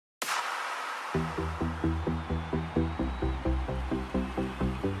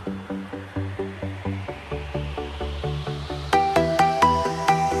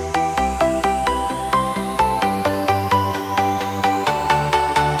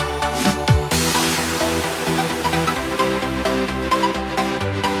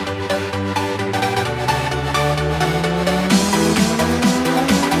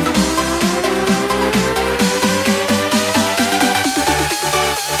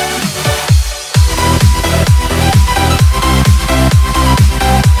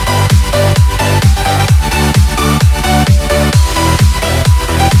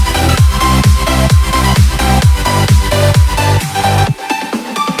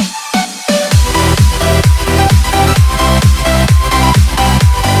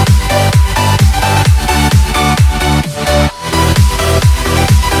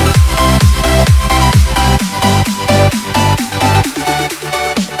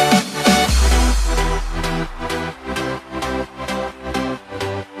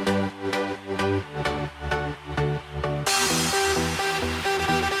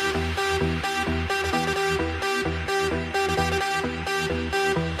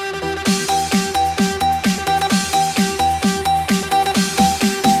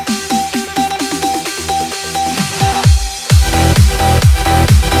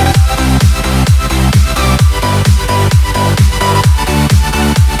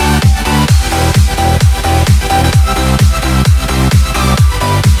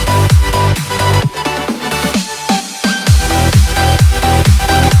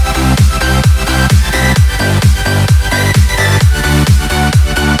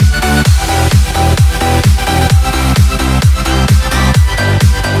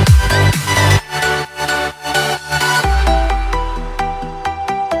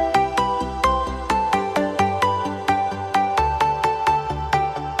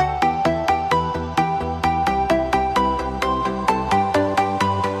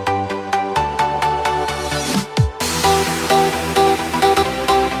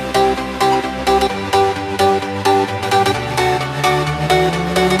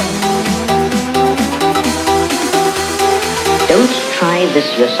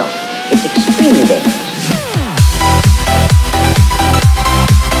this yourself. It's extremely dangerous.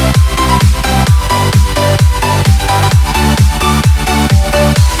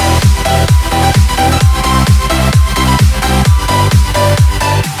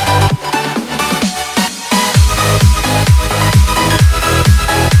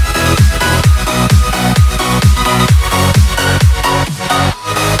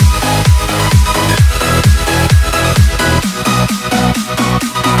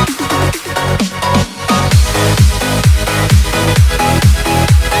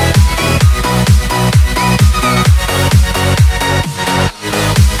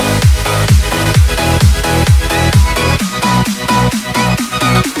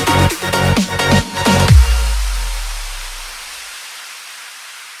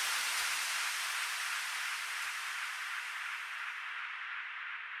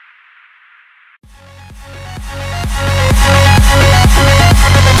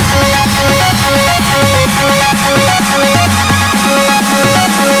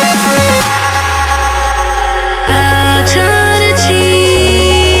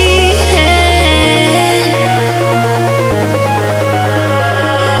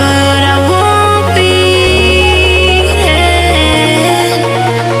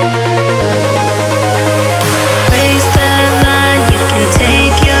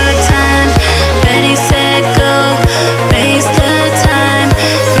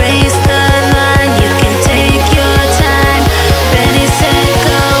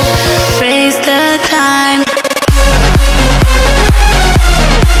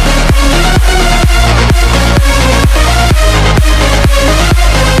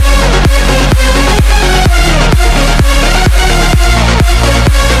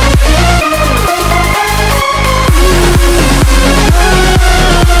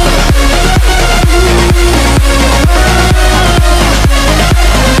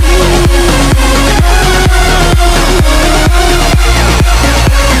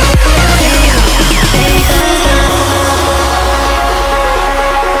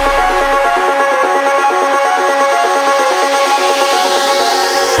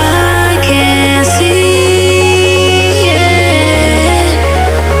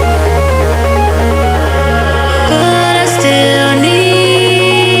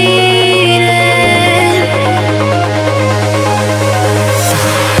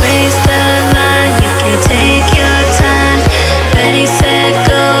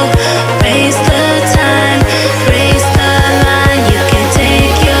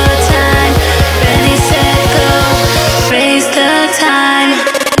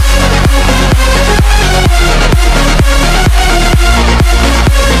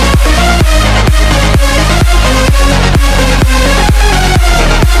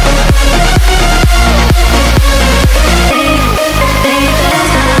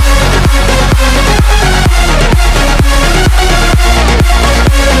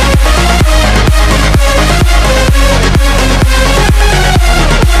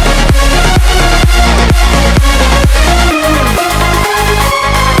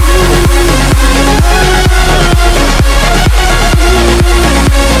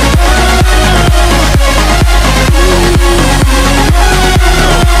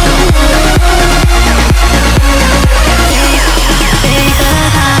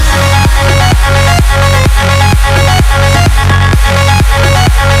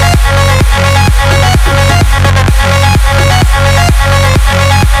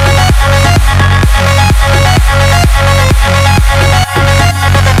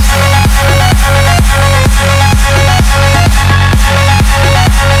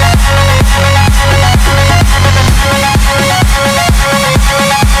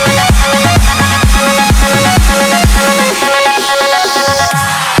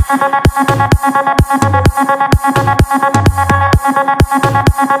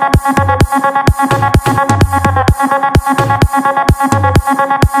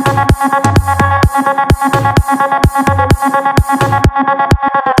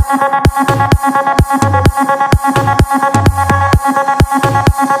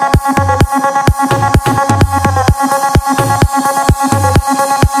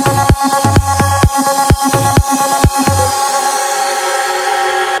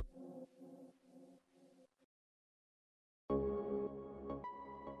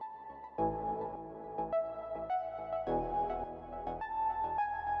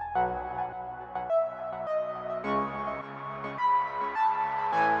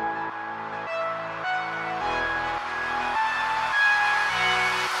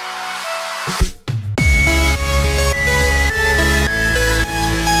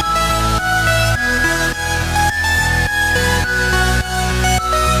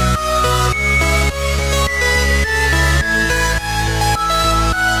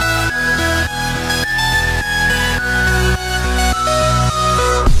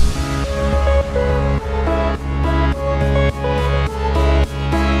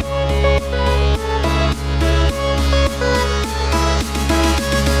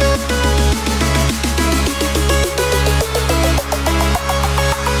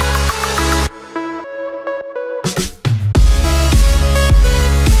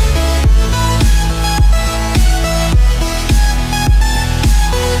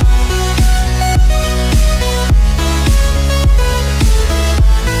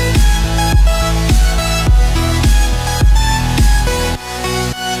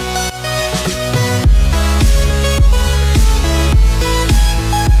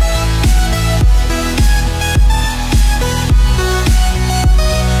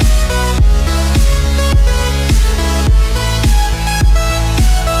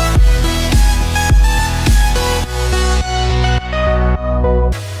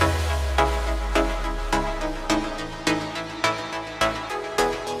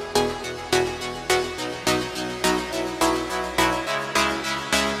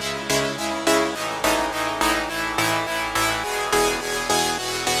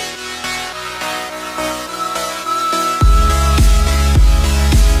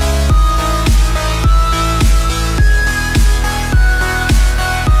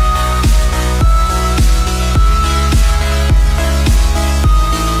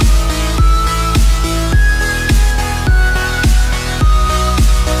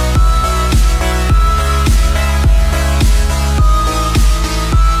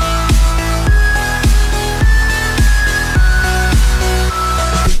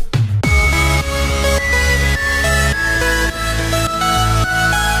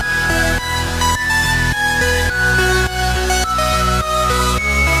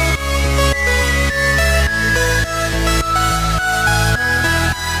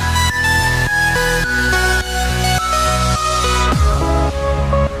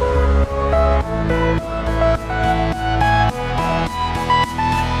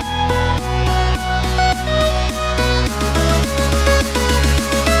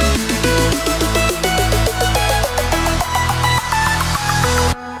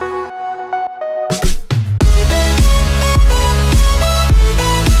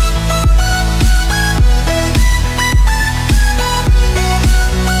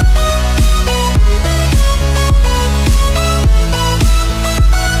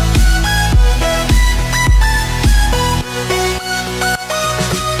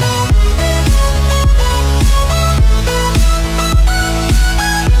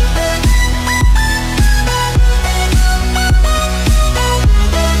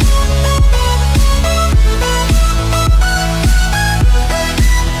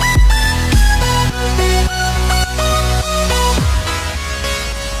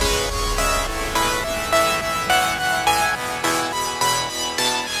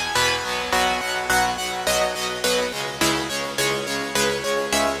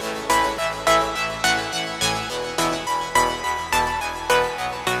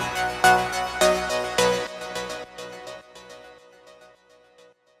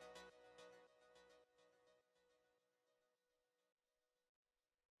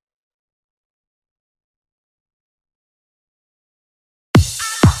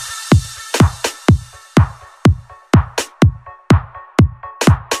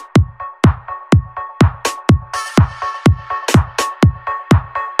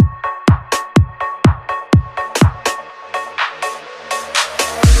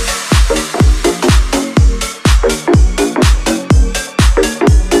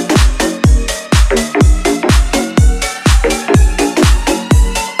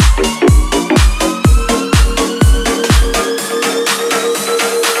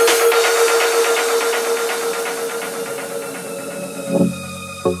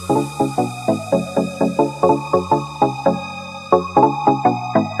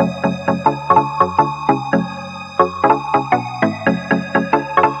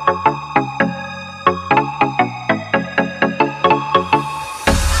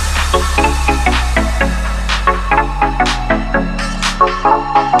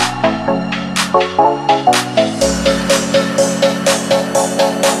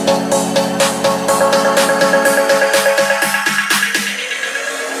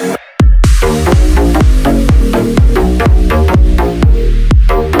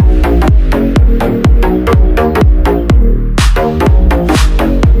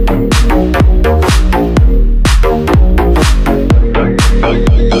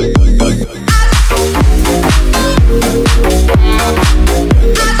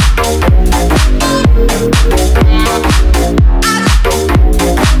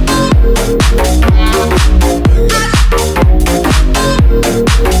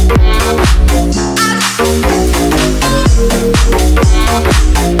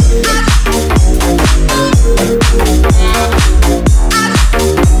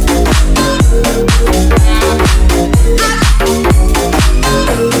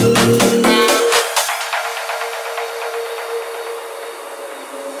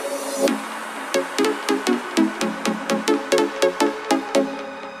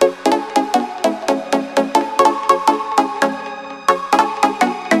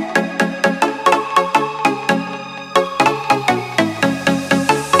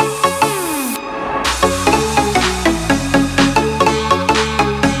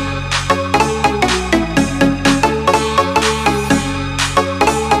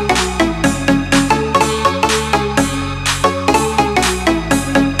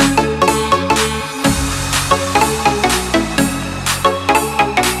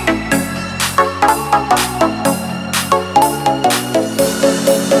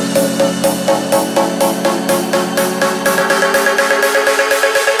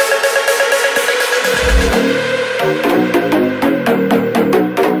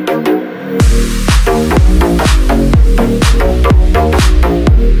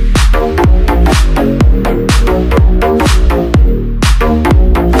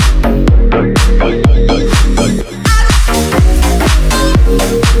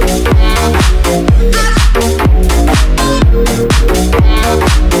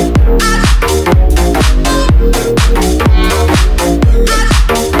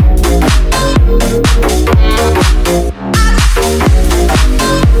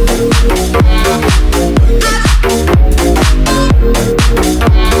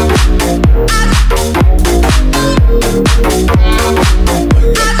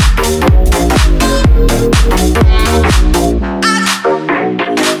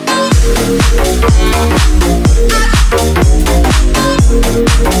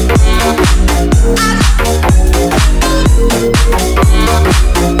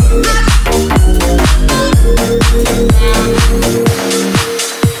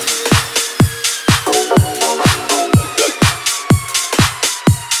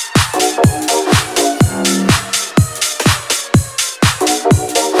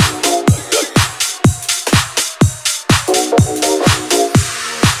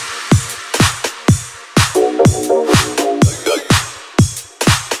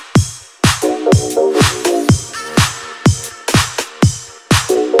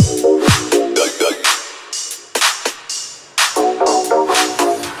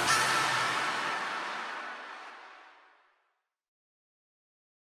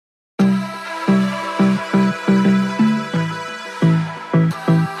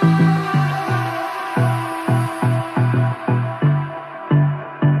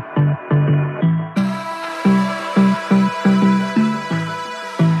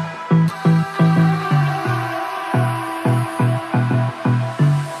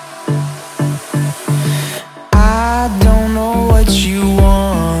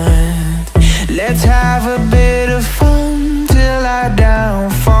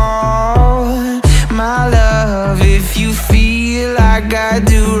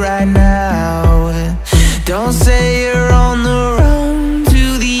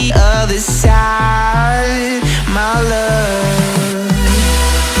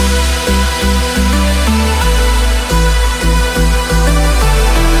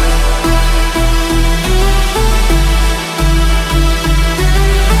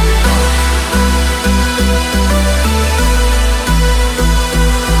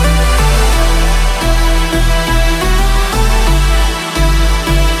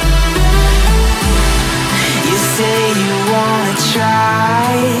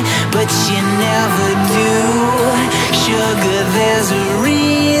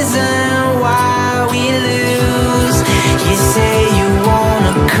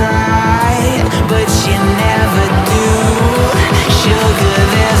 but you never do. Sugar,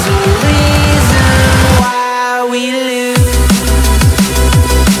 there's a reason why we lose.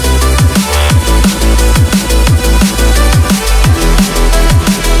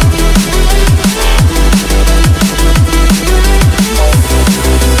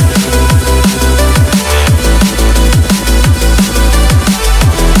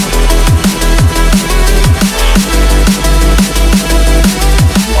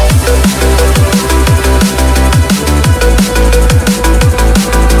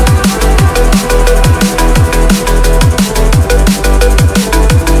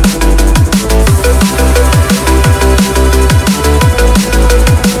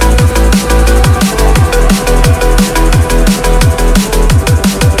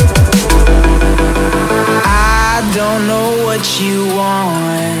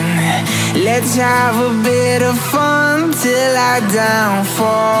 Let's have a bit of fun till I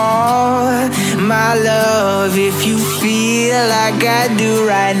downfall. My love, if you feel like I do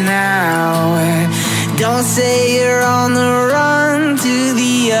right now, don't say you're on the run to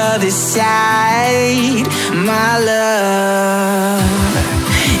the other side. My love,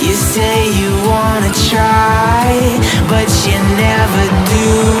 you say you wanna try, but you never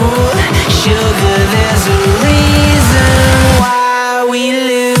do. Sugar, there's a reason why we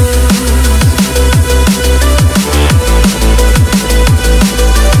lose.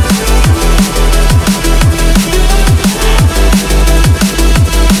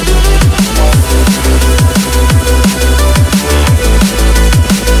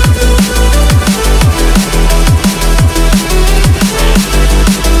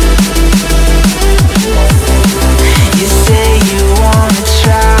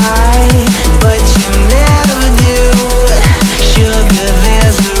 Sugar,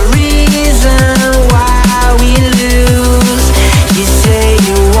 there's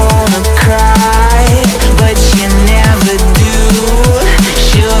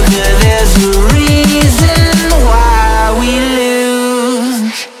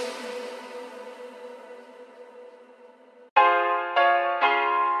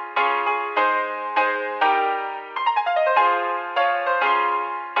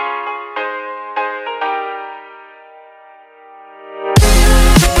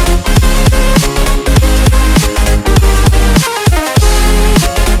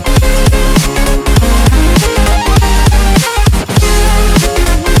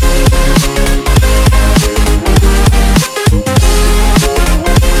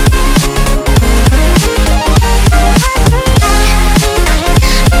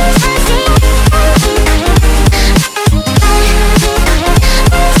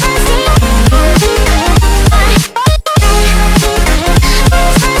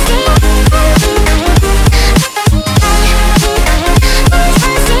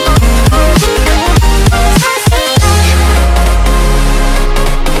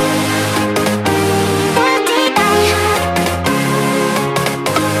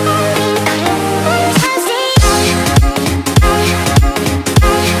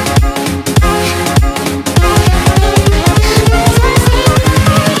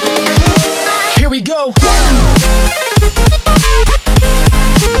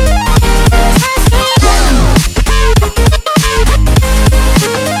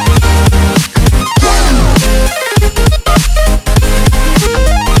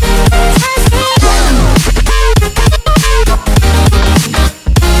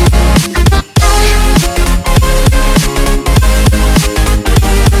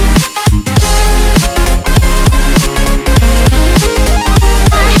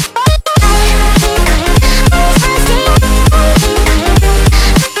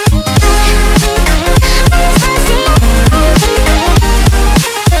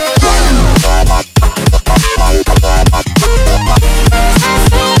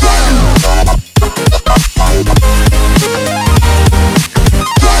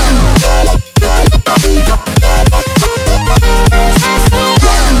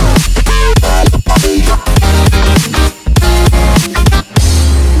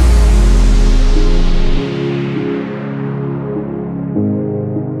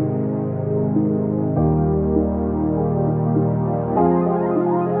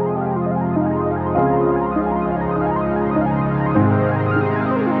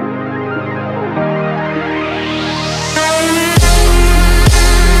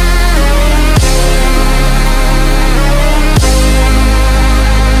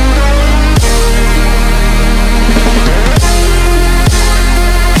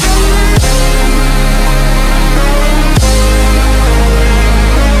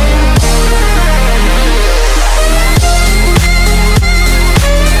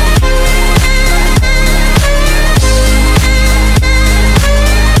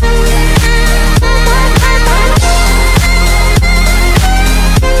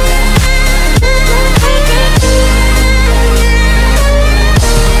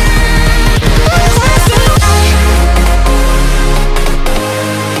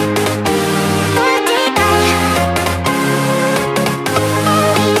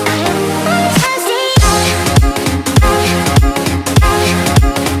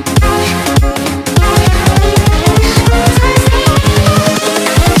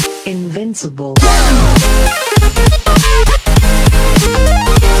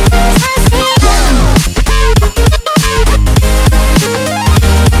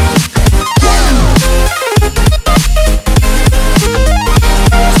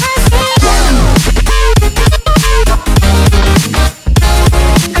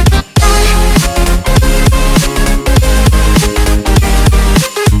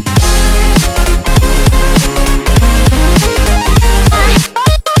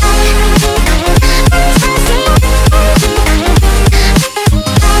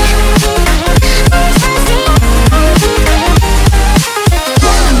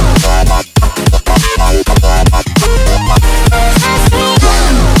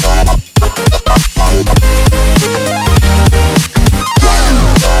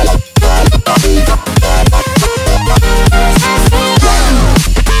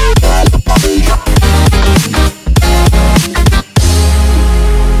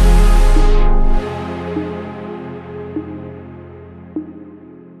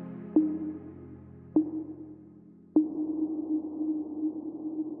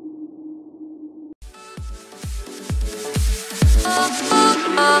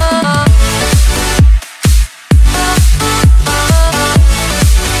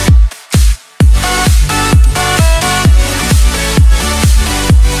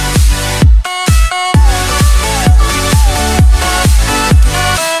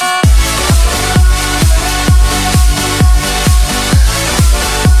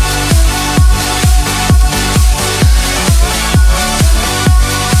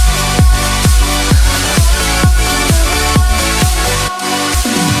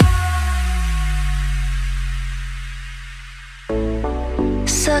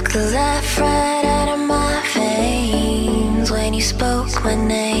Took the life right out of my veins when you spoke my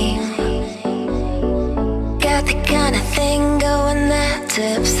name. Got the kind of thing going that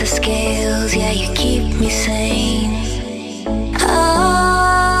tips the scales. Yeah, you keep me sane.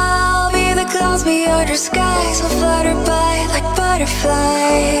 I'll be the clouds beyond your skies. We'll flutter by like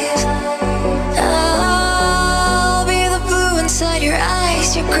butterflies. I'll be the blue inside your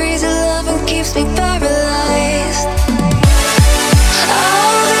eyes. Your crazy loving keeps me paralyzed.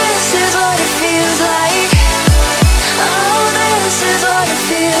 Oh, this is what it feels like. Oh, this is what it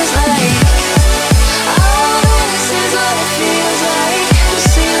feels like. Oh, this is what it feels like. To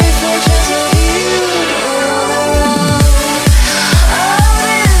see reflections of you all around. Oh,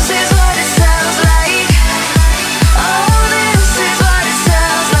 this is what it sounds like. Oh, this is what it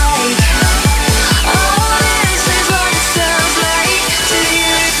sounds like. Oh, this is what it sounds like. To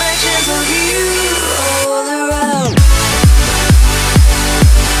hear reflections of you all around.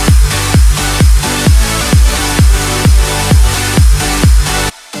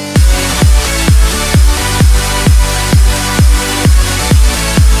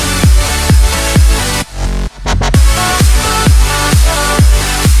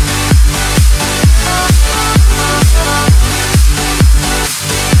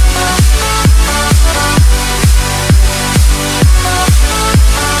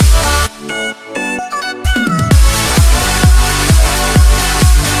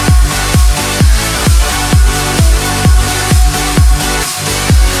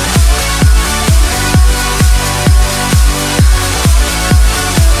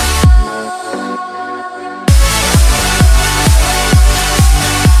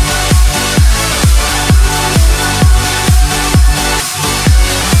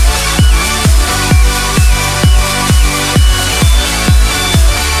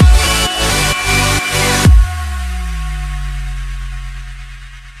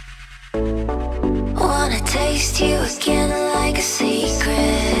 Wanna taste you again like a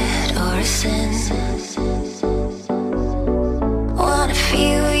secret or a sin. Wanna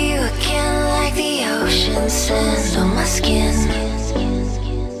feel you again like the ocean sand on my skin.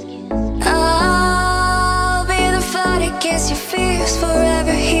 I'll be the fight against your fears,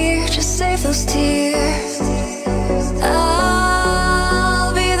 forever here, just save those tears.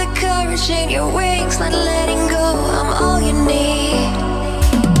 I'll be the courage in your wings, not letting go, I'm all you need.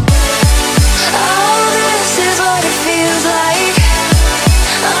 Oh, this is what it feels like.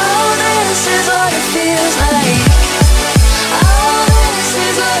 Oh, this is what it feels like. Oh, this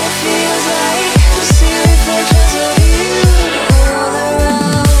is what it feels like. To see reflections of you all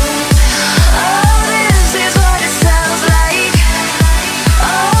around. Oh, this is what it sounds like.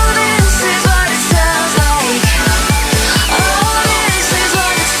 Oh, this is what it sounds like.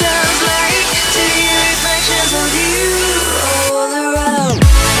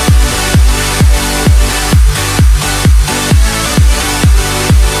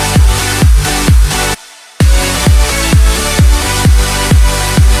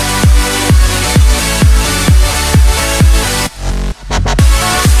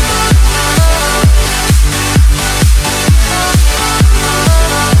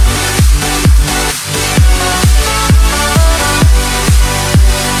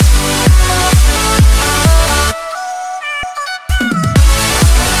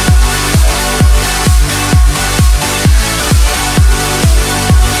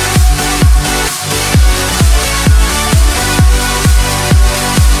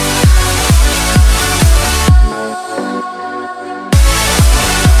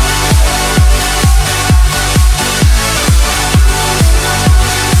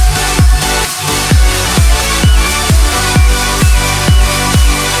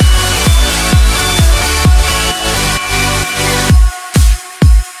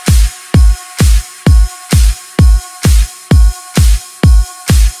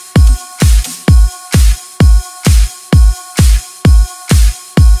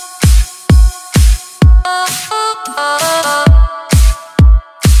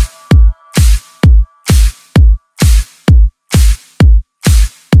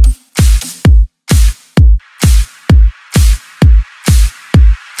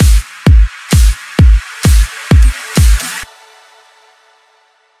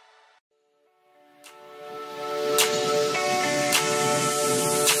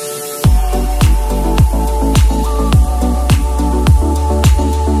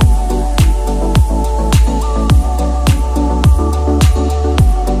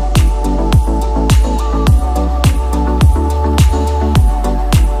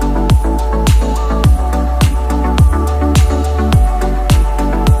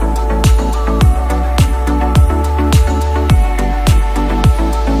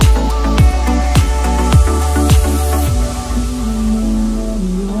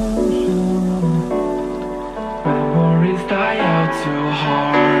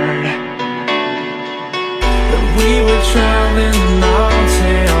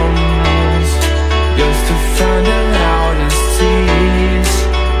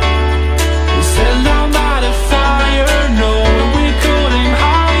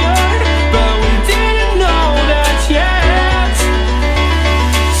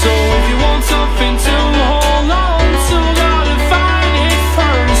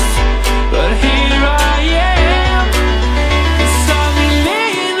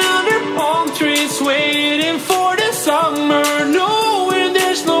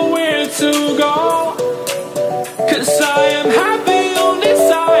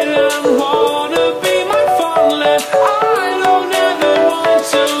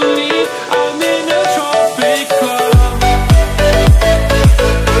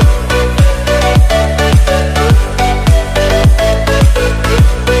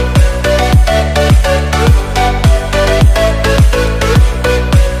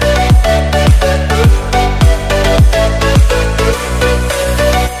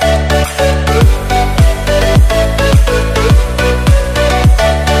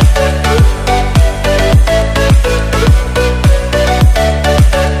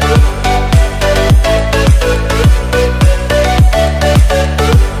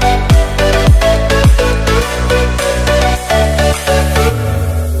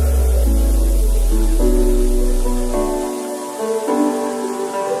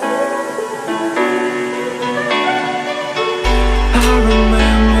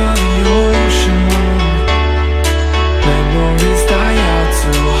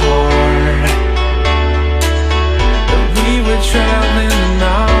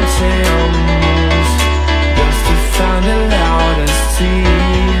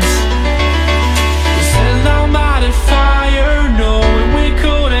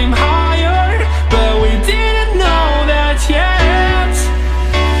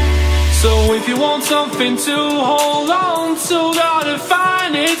 something to hold on to, gotta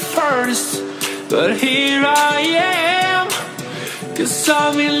find it first. But here I am, 'cause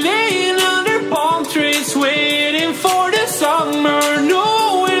I've been laying under palm trees, waiting for the summer,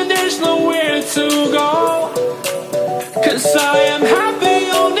 knowing there's nowhere to go. 'Cause I am happy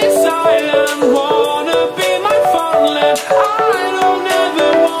on this island, wanna be my farmland. I don't ever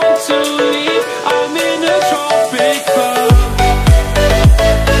want to leave, I'm in a tropic club.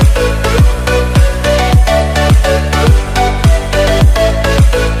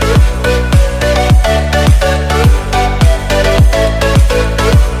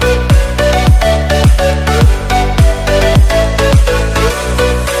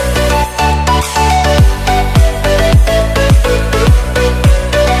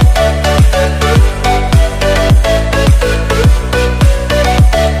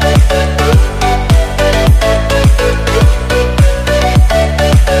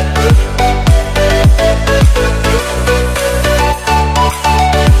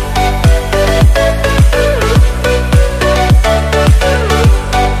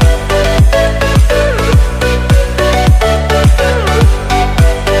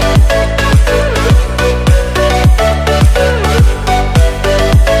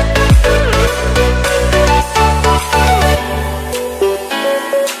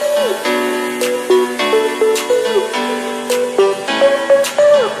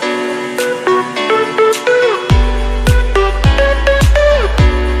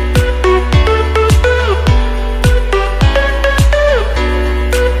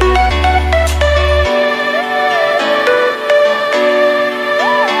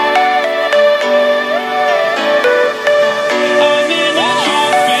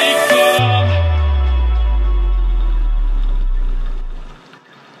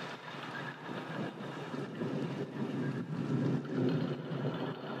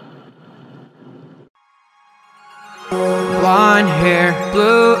 Blonde hair,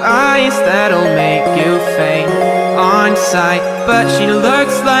 blue eyes, that'll make you faint on sight. But she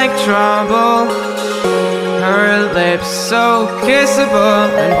looks like trouble. Her lips so kissable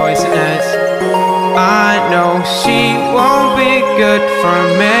and poisonous. I know she won't be good for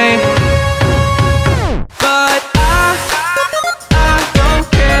me. But I don't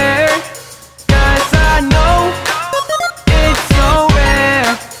care, 'cause I know it's so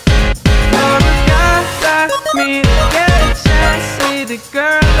rare for a guy like me to get a chance with a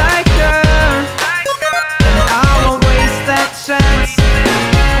girl like her. And I won't waste that chance,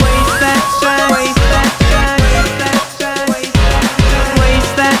 waste that chance, waste that chance, waste that chance,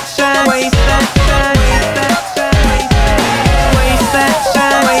 waste that chance, waste that chance, waste that chance, waste that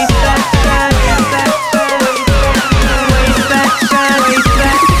chance, waste that chance, waste that chance, waste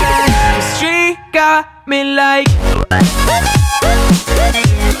that chance. She got me like.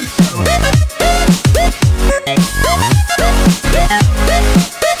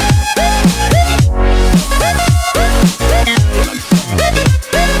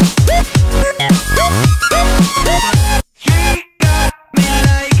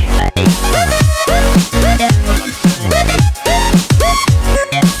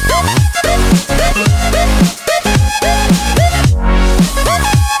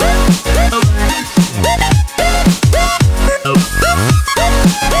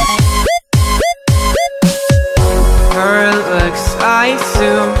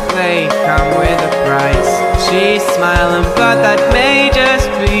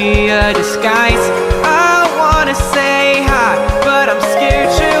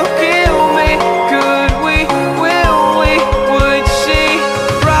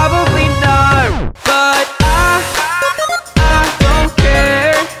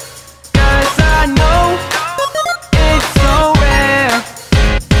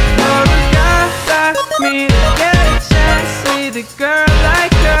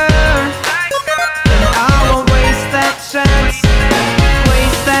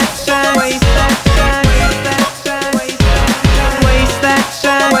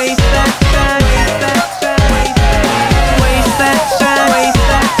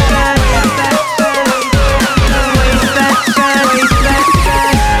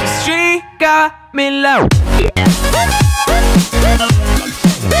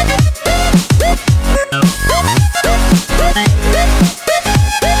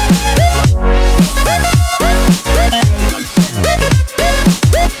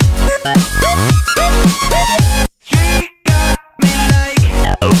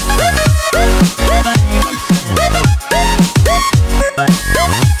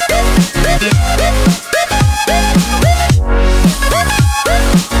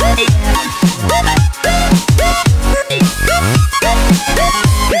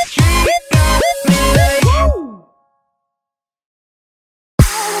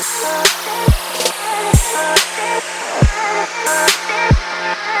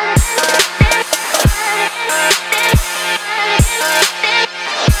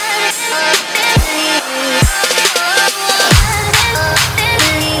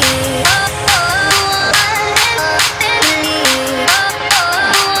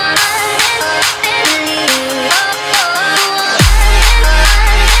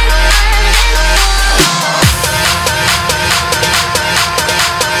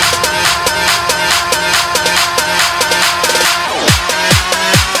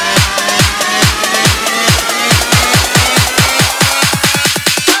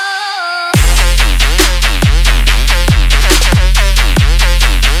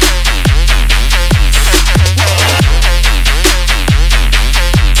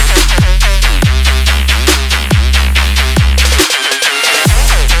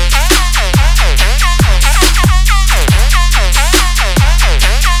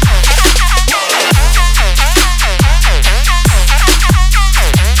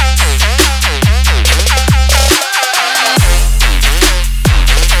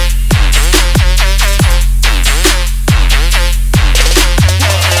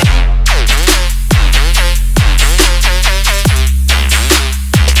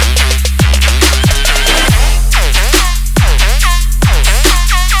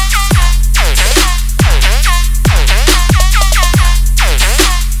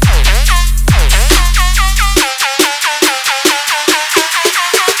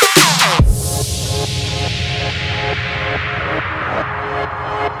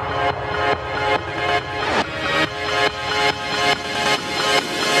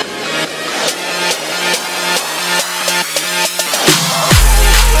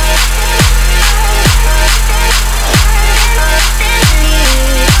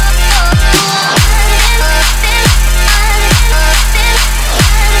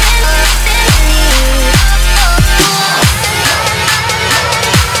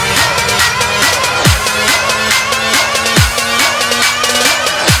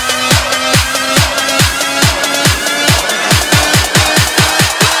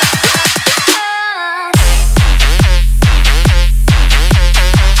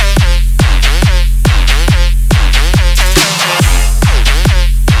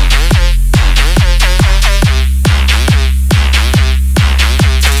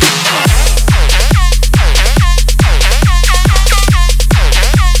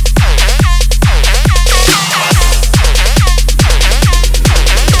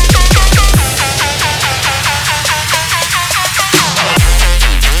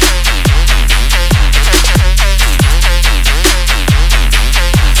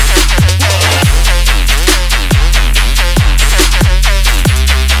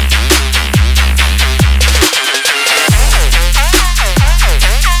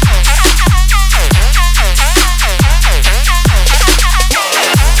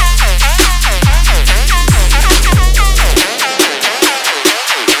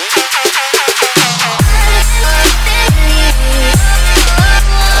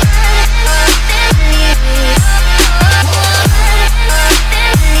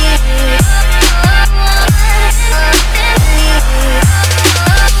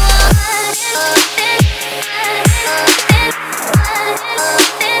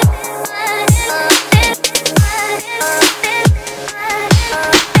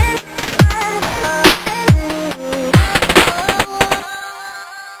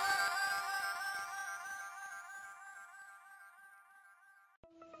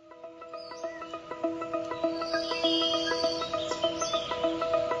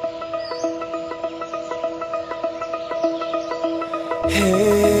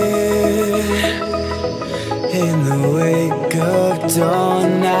 In the wake of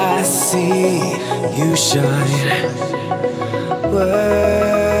dawn, I see you shine.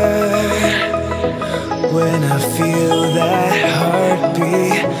 When I feel that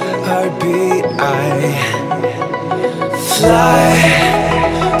heartbeat, I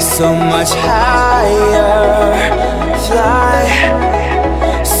fly so much higher, fly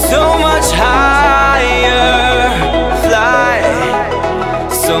so much higher, fly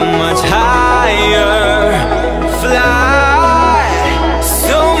so much higher, fly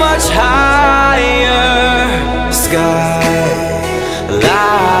so much higher. Skylines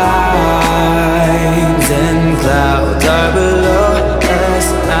and clouds are below us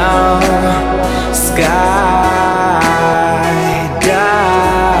now. Skydive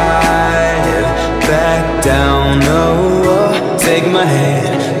back down. Oh, take my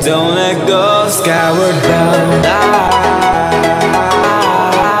hand, don't let go. Skyward bound.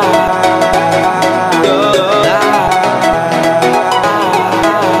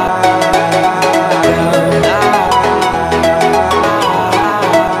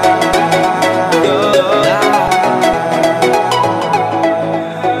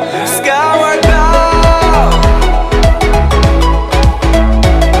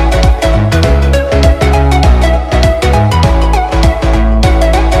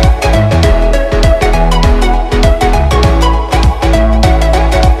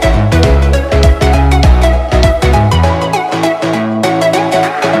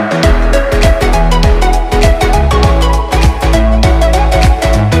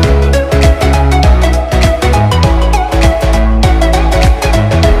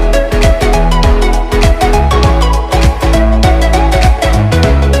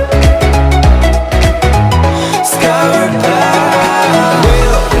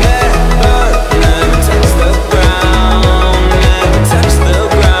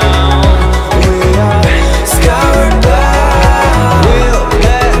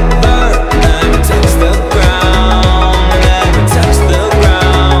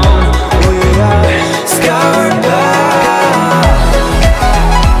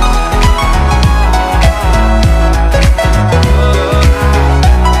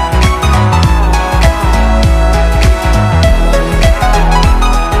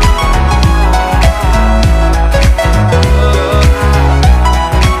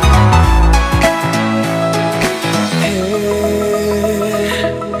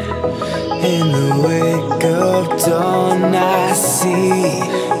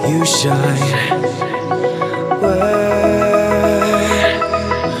 shine.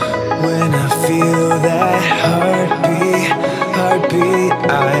 When I feel that heartbeat,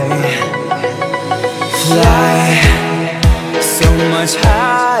 I fly so much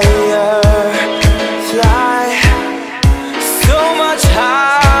higher. Fly so much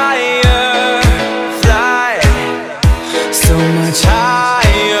higher. Fly so much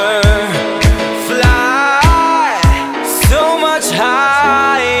higher. Fly so much higher.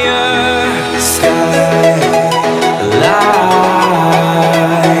 Skylines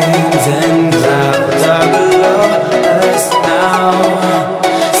and clouds are below us now.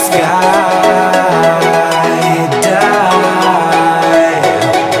 Sky dive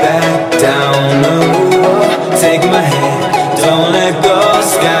back down. Oh, take my hand, don't let go.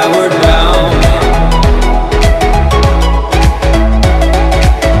 Skyward bound.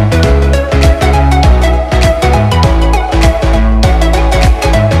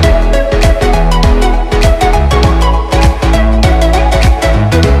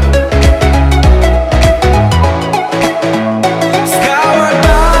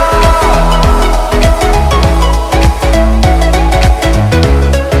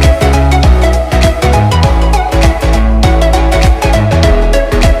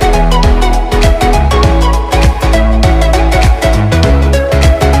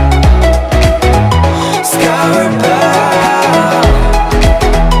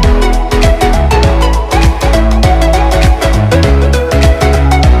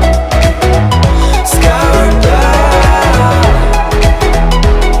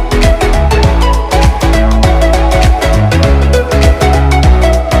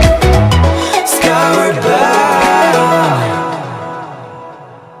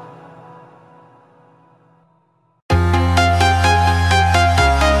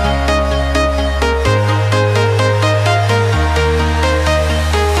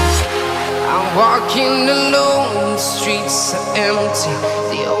 Walking alone, the streets are empty.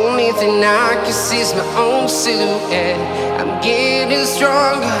 The only thing I can see is my own silhouette. I'm getting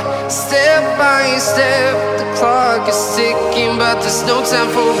stronger, step by step. The clock is ticking, but there's no time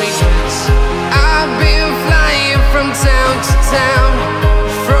for regrets. I've been flying from town to town,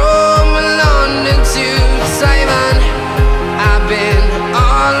 from London to Taiwan. I've been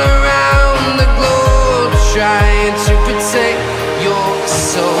all around the globe, trying to protect your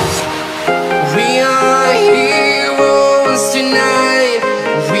soul. We are heroes tonight.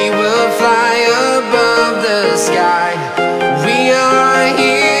 We will fly above the sky. We are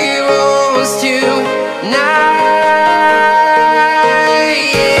heroes tonight.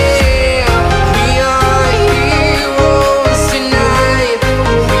 Yeah. We are heroes tonight.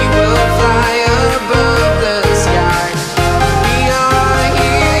 We will fly above the sky. We are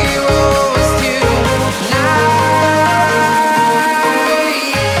heroes tonight.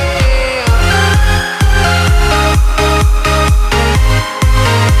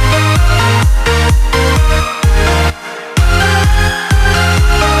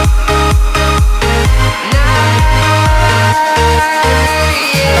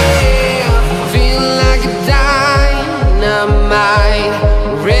 Feel like a dynamite,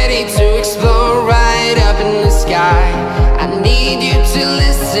 ready to explode right up in the sky. I need you to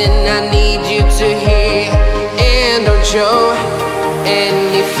listen, I need you to hear, and don't show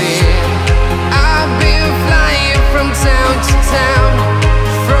any fear. I've been flying from town to town,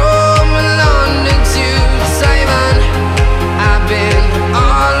 from London to Taiwan. I've been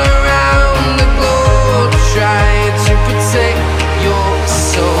all around the globe, trying to protect your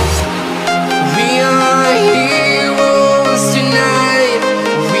soul. We are heroes tonight.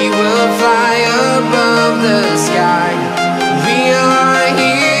 We will fly above the sky. We are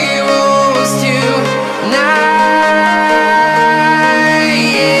heroes tonight.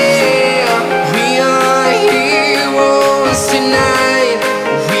 Yeah.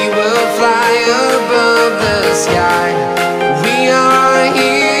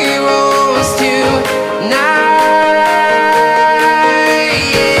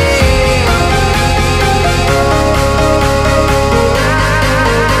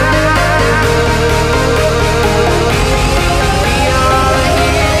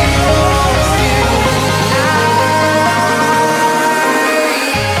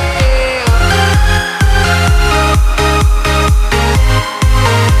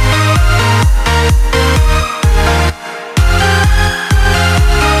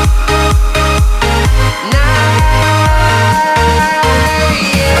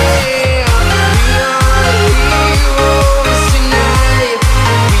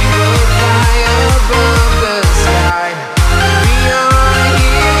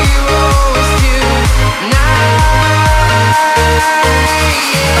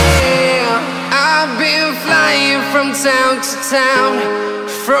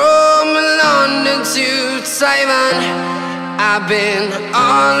 Simon. I've been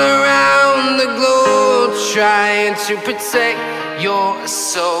all around the globe trying to protect your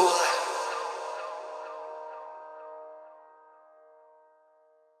soul.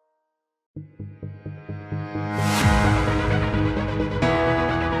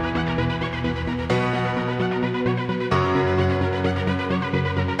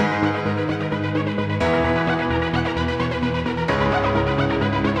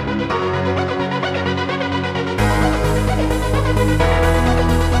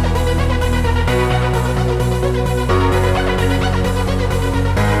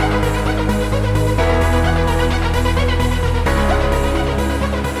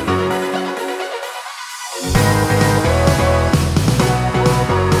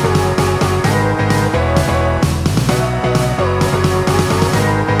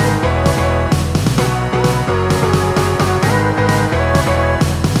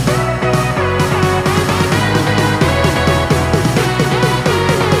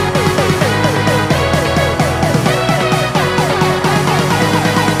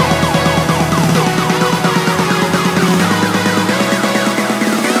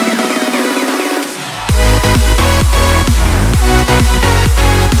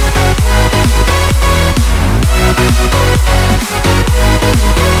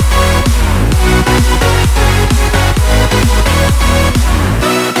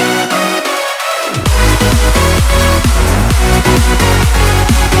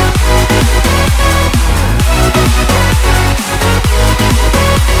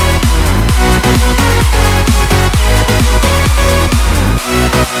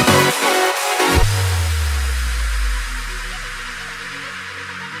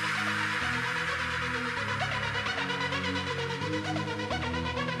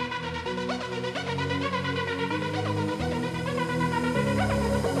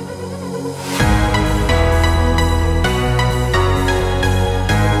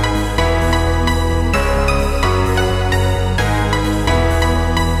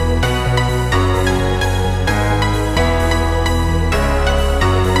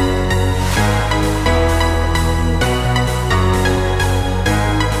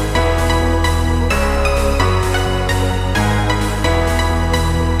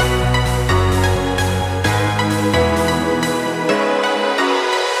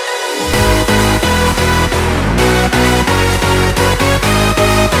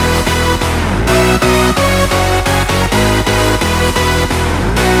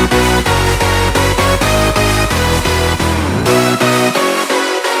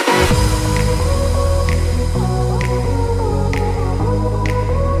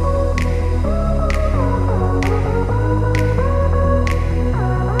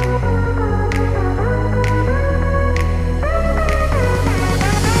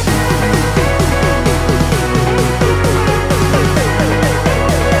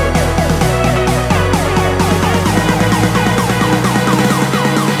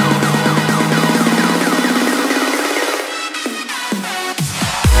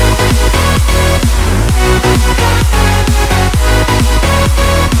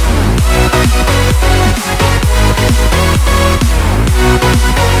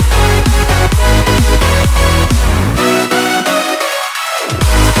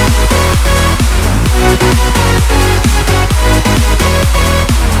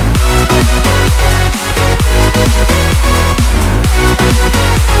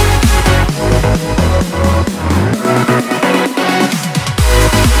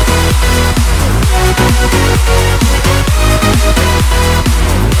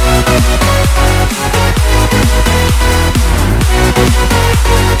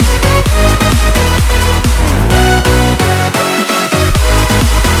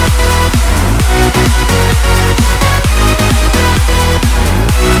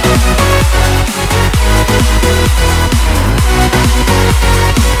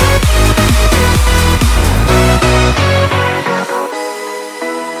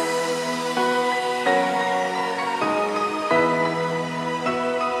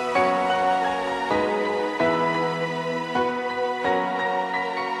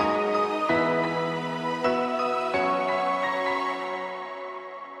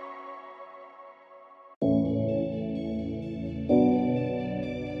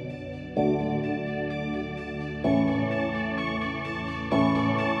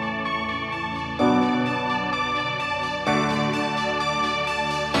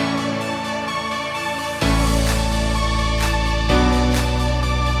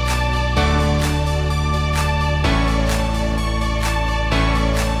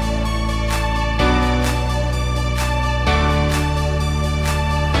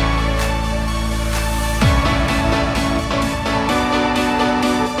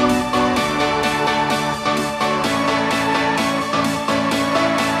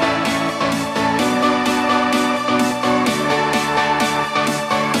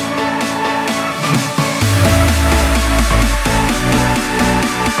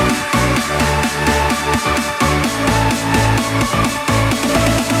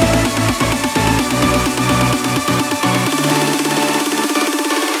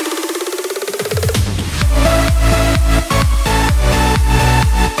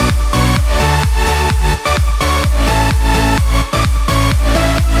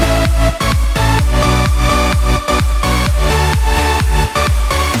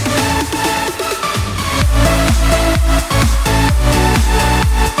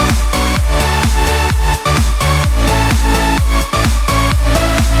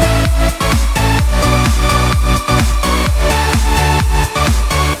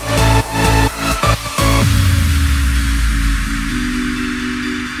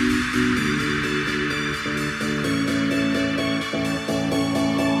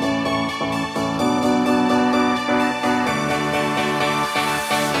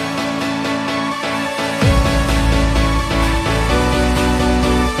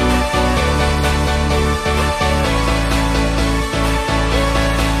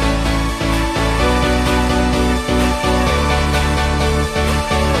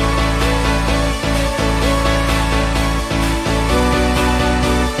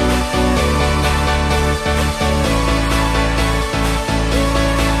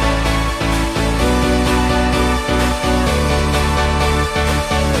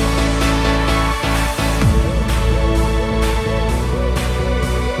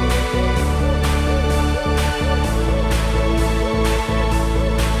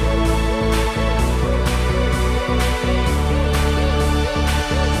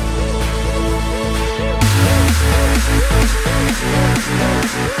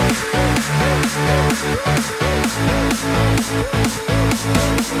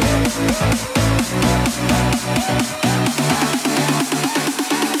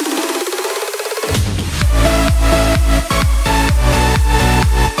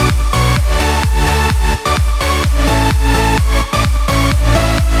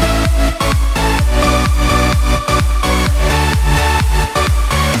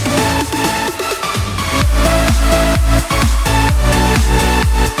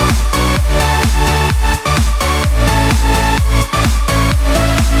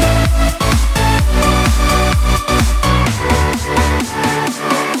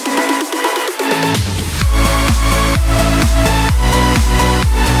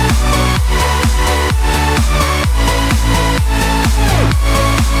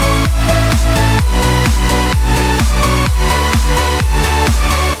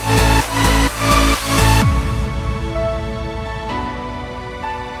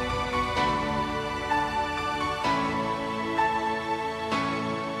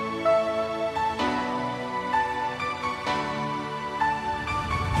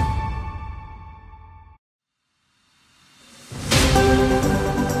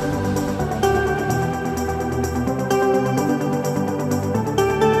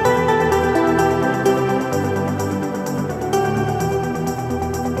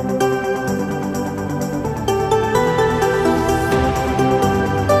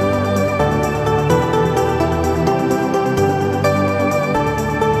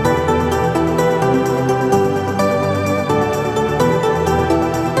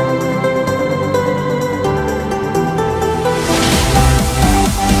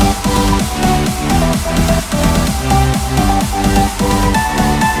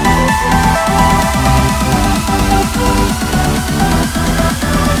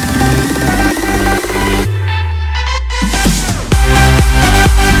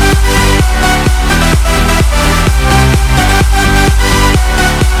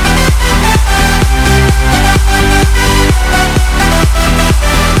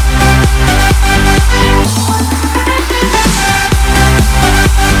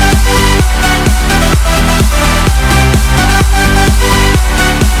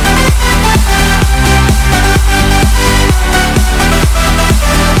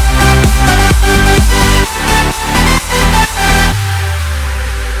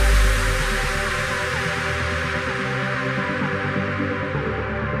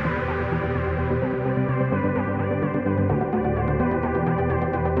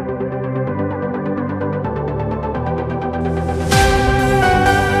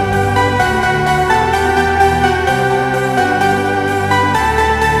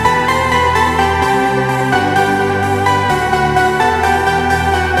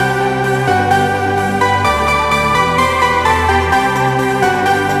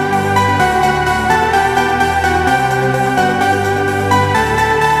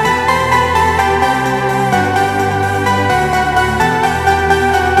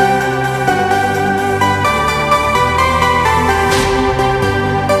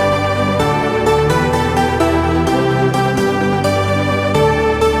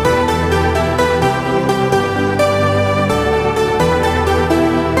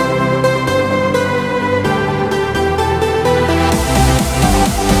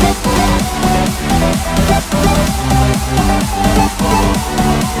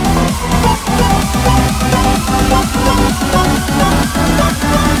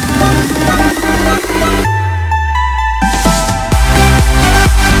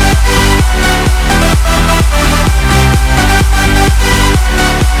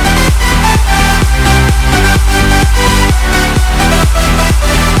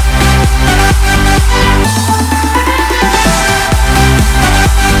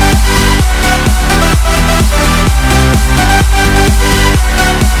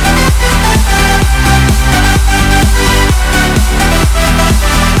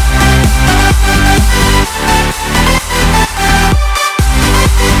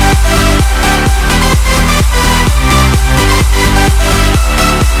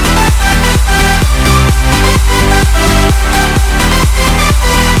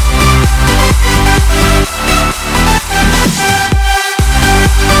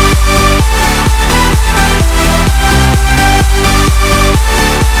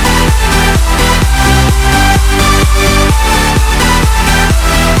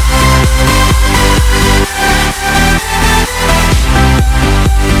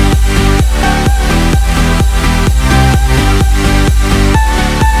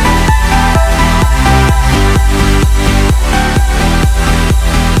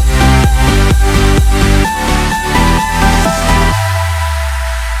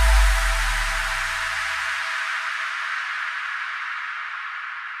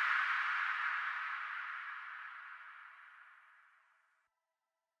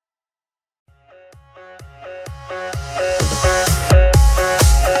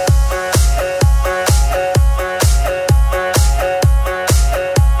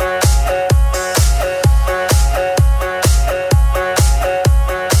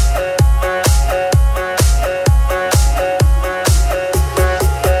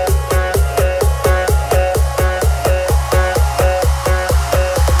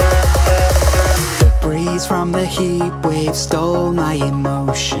 heat wave stole my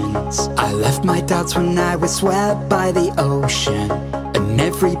emotions. I left my doubts when I was swept by the ocean, and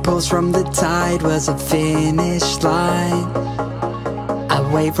every pulse from the tide was a finish line. A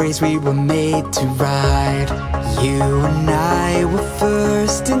wave race we were made to ride. You and I were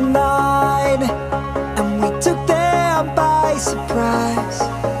first in line, and we took them by surprise.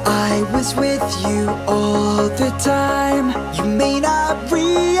 I was with you all the time. You may not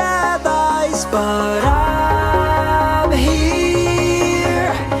realize, but I'm here.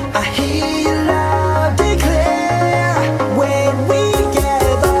 I hear you loud and clear. When we get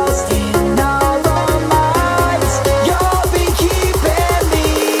lost in our own minds, you'll be keeping me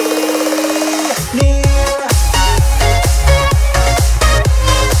near.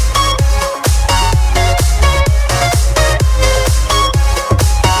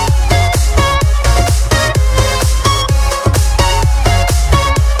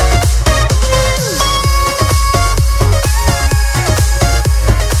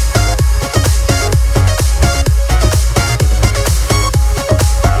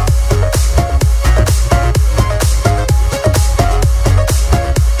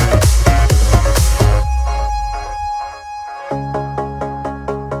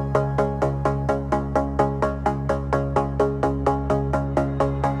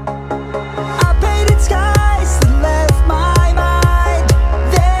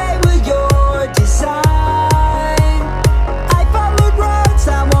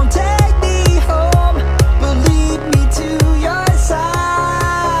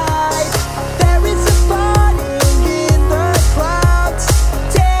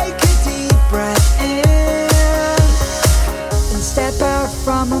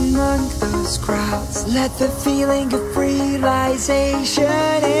 Let the feeling of realization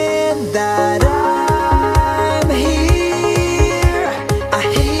in that I'm here. I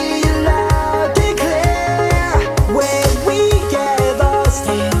hear you loud and clear. When we get lost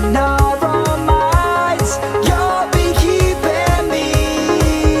in our own minds, you'll be keeping me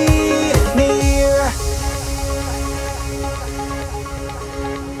near.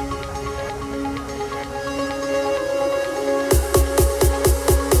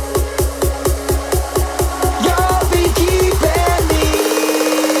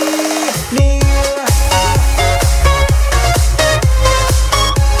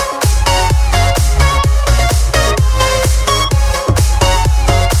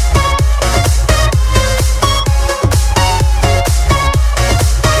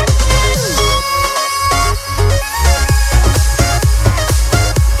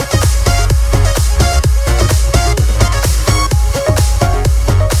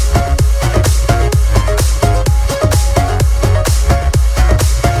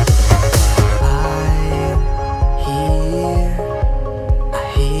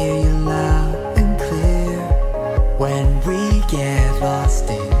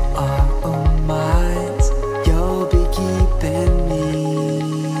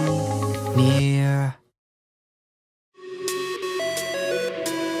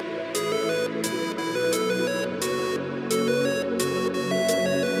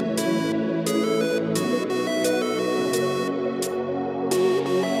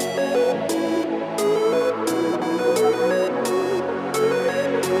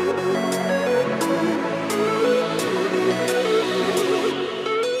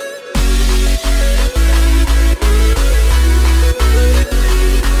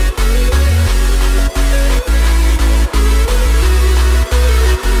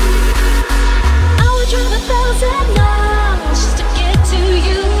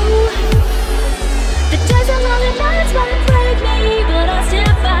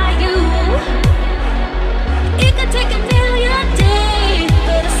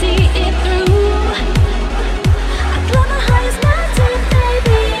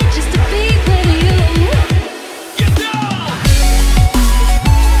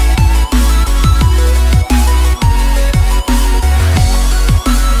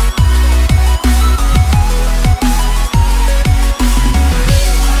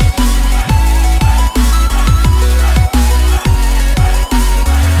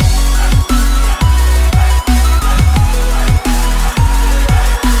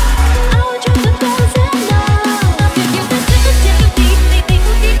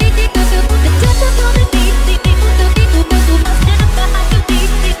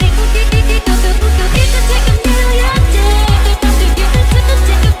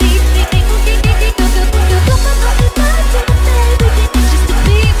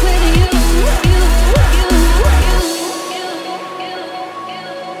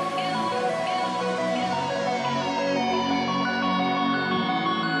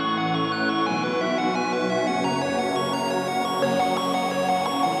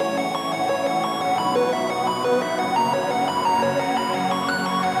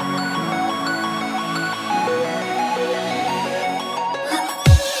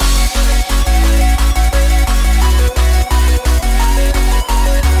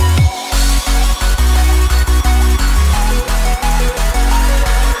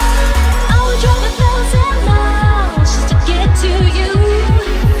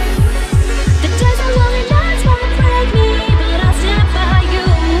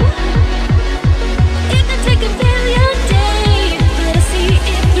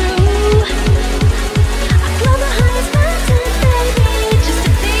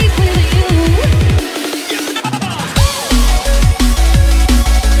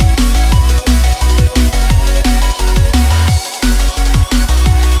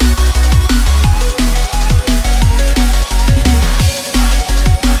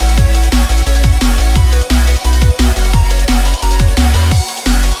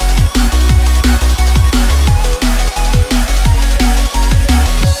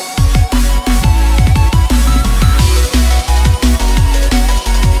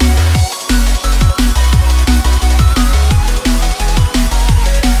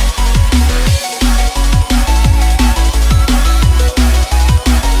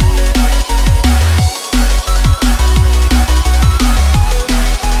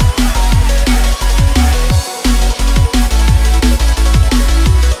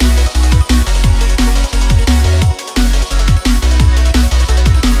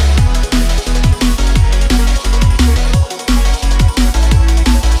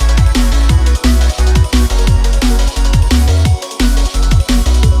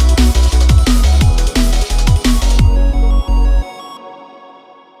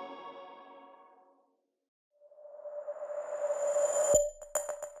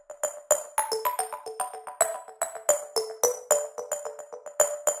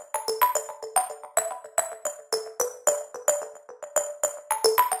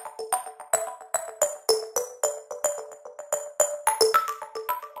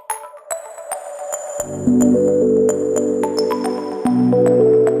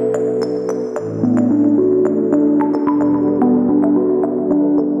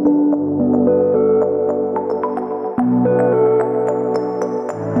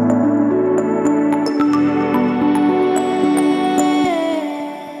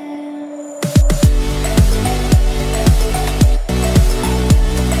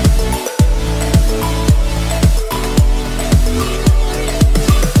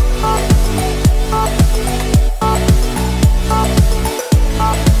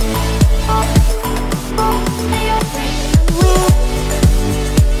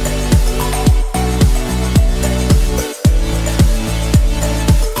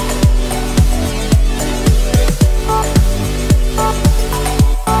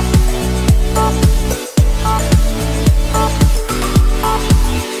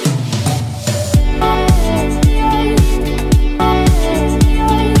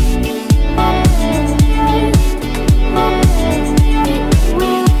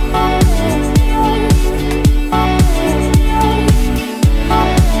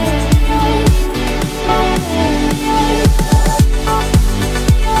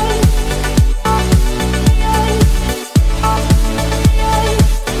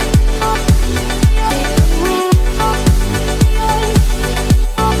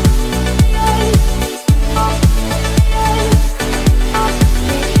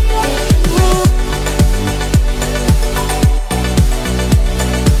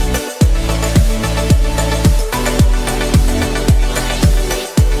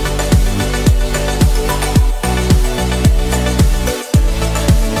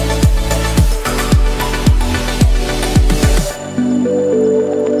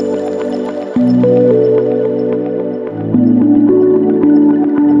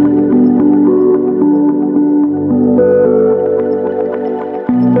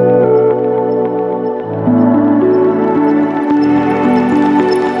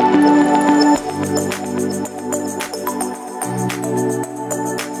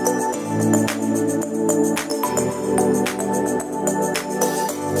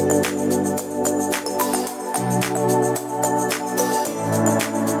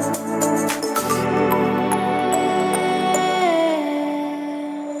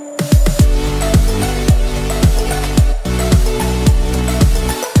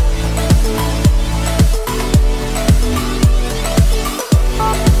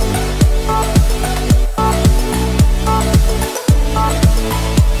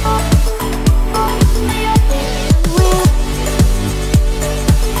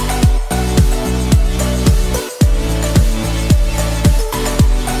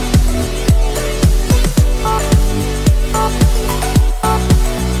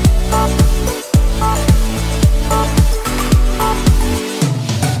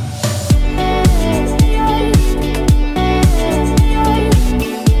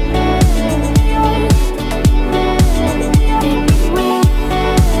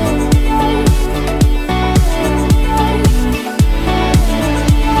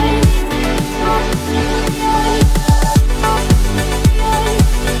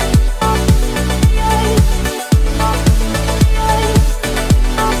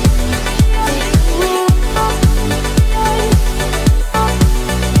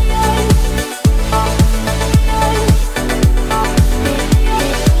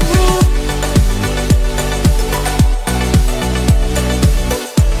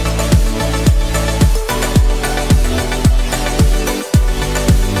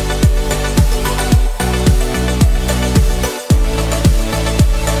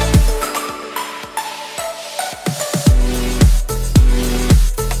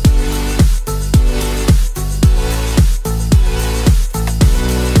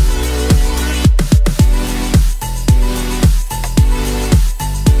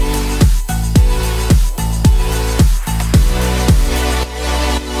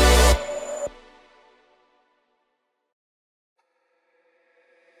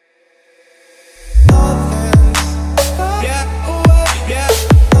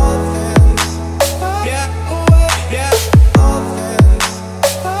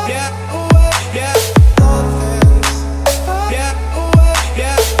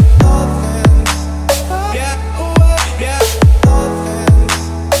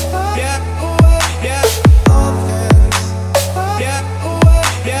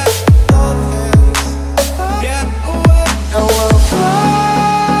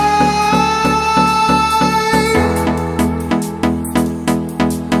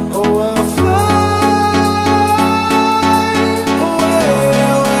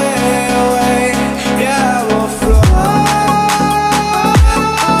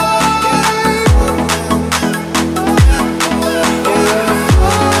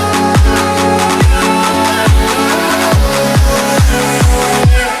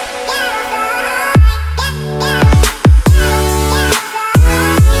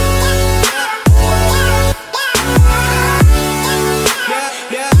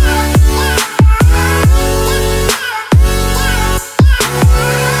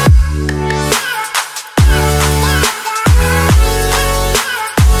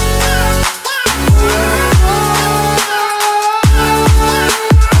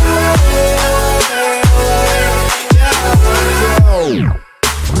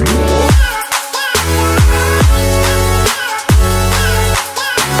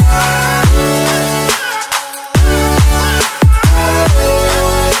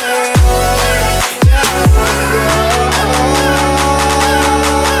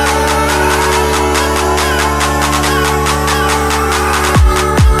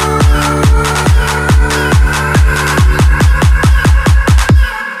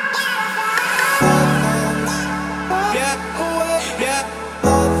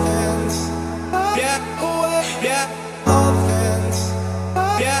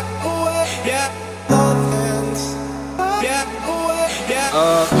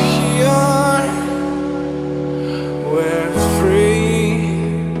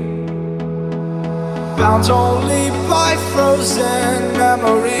 bound only by frozen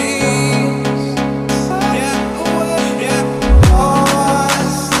memories.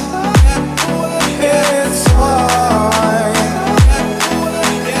 Lost in time,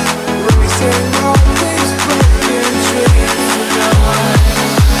 racing all these broken dreams tonight.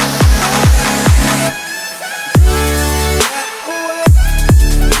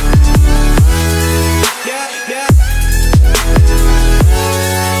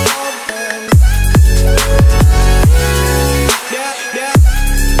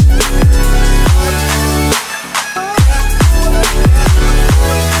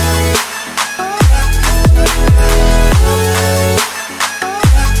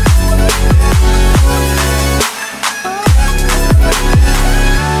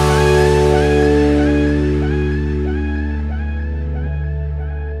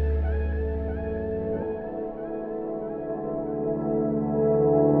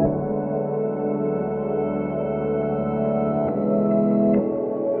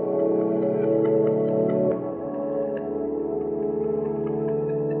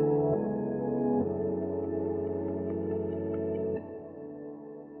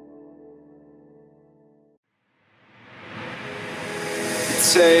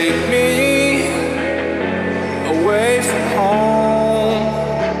 Take me away from home.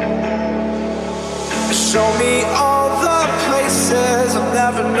 Show me all the places I've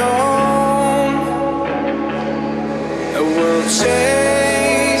never known. And we'll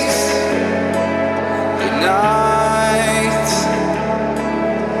chase the night,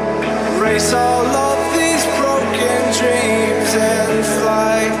 race all of these broken dreams in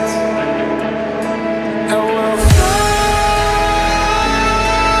flight. And we'll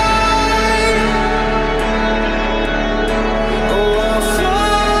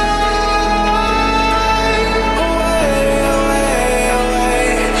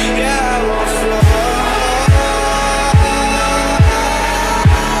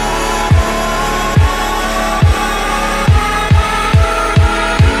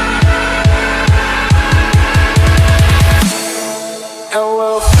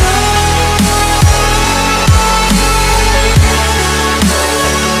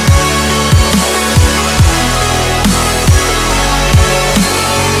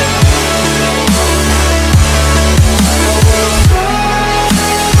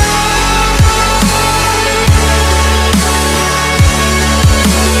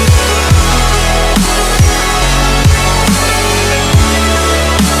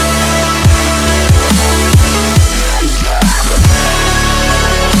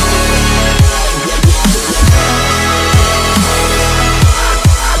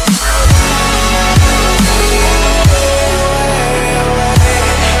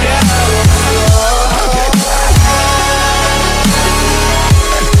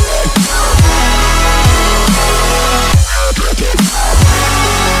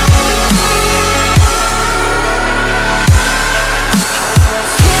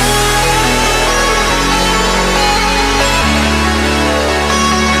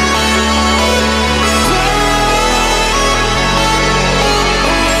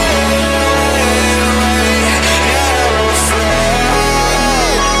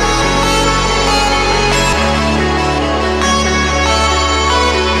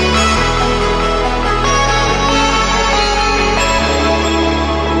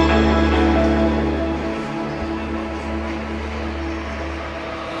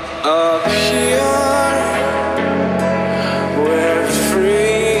up here, we're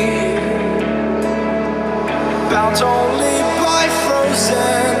free, bound only by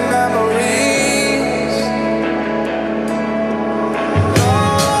frozen memories.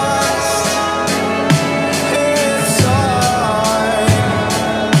 Lost in time,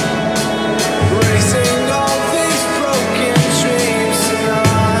 racing all these broken dreams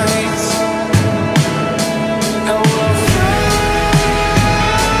tonight. And we'll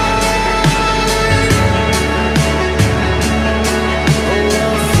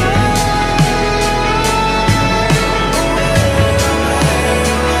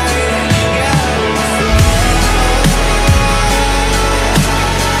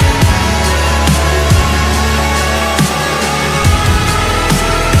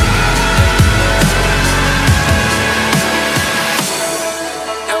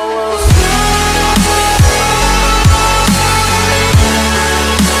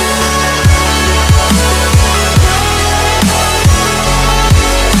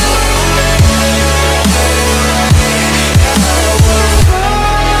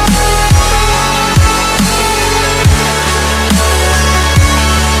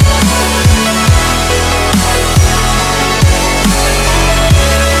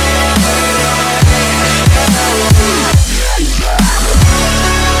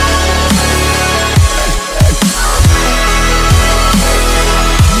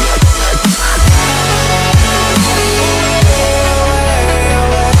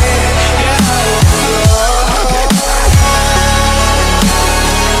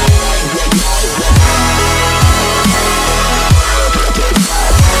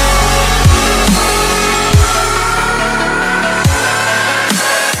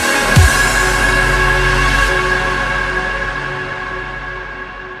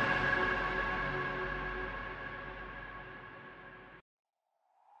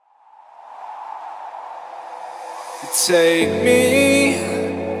take me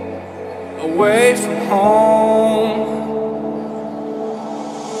away from home.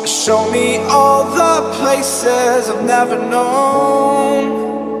 Show me all the places I've never known,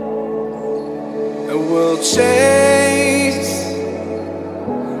 and we'll chase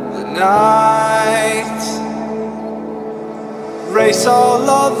the night, race all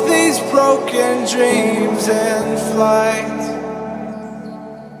of these broken dreams in flight,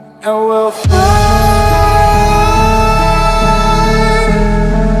 and we'll fly.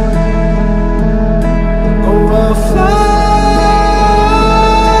 We'll fly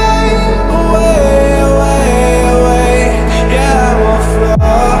away, away, away. Yeah, we'll fly.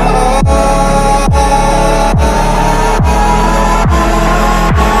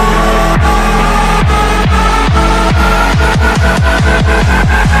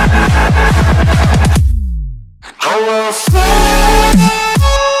 We'll fly.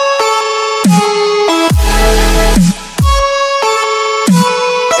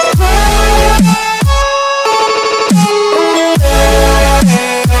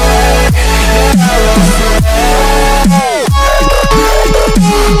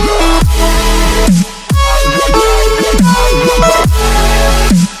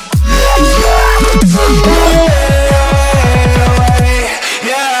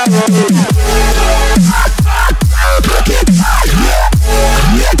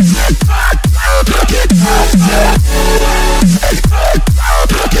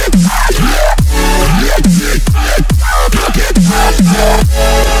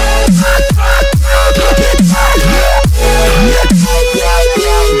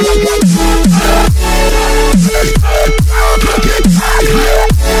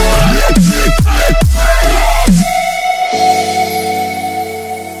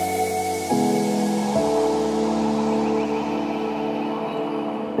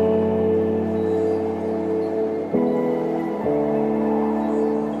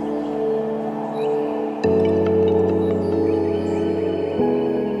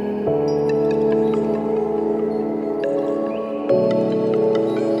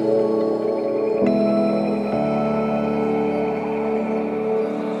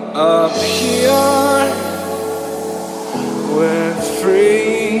 Up here, we're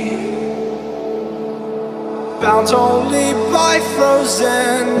free, bound only by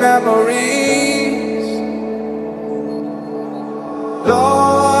frozen memories,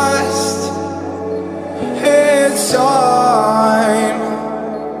 lost in time,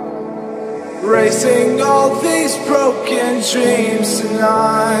 racing all these broken dreams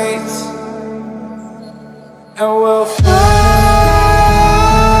tonight, and we'll fly.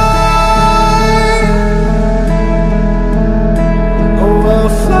 We'll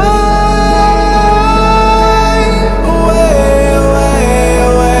fly away, away,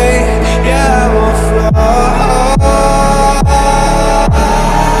 away. Yeah, we'll fly.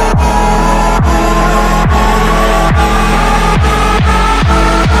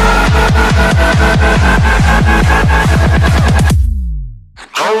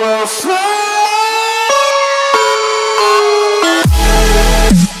 We'll fly.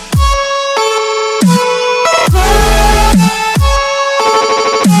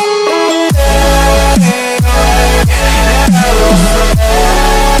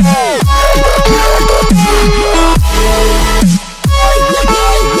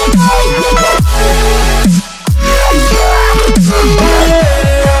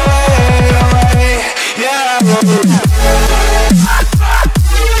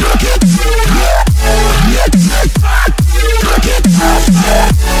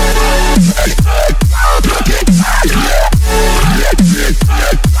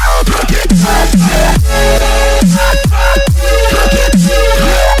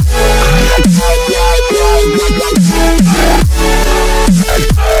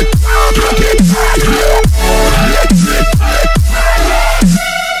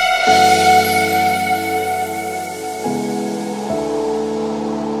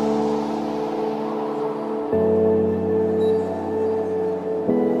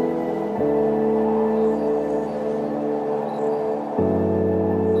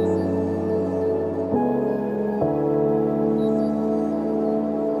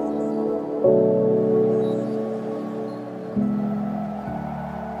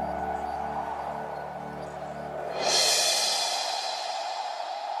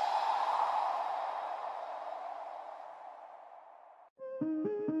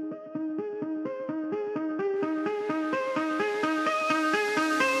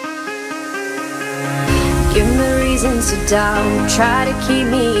 Give me reasons to doubt, try to keep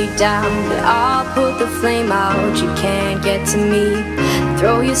me down, but I'll put the flame out, you can't get to me.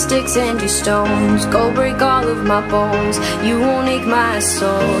 Throw your sticks and your stones, go break all of my bones. You won't ache my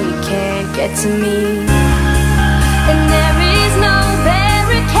soul, you can't get to me. And there is no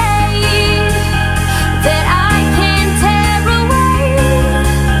barricade that I can tear away.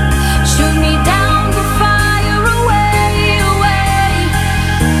 Shoot me down with fire away, away.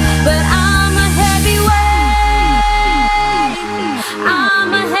 But I'm a heavyweight,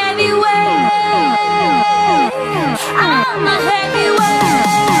 I'm a heavyweight, I'm a heavyweight.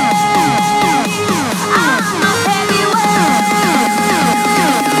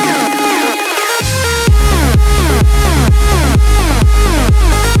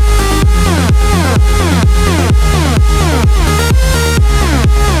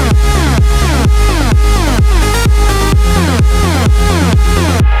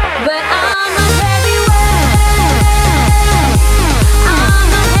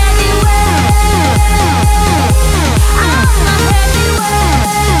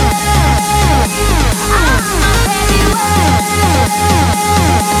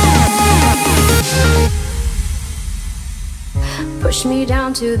 Push me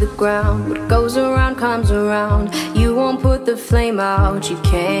down to the ground. What goes around comes around. You won't put the flame out, you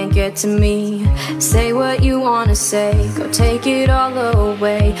can't get to me. Say what you wanna say, go take it all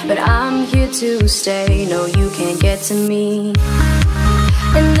away. But I'm here to stay, no you can't get to me.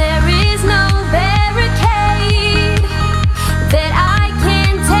 And there is no barricade that I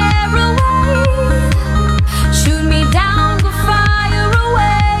can tear away. Shoot me down with fire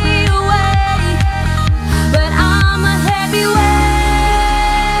away, away. But I'm a heavyweight,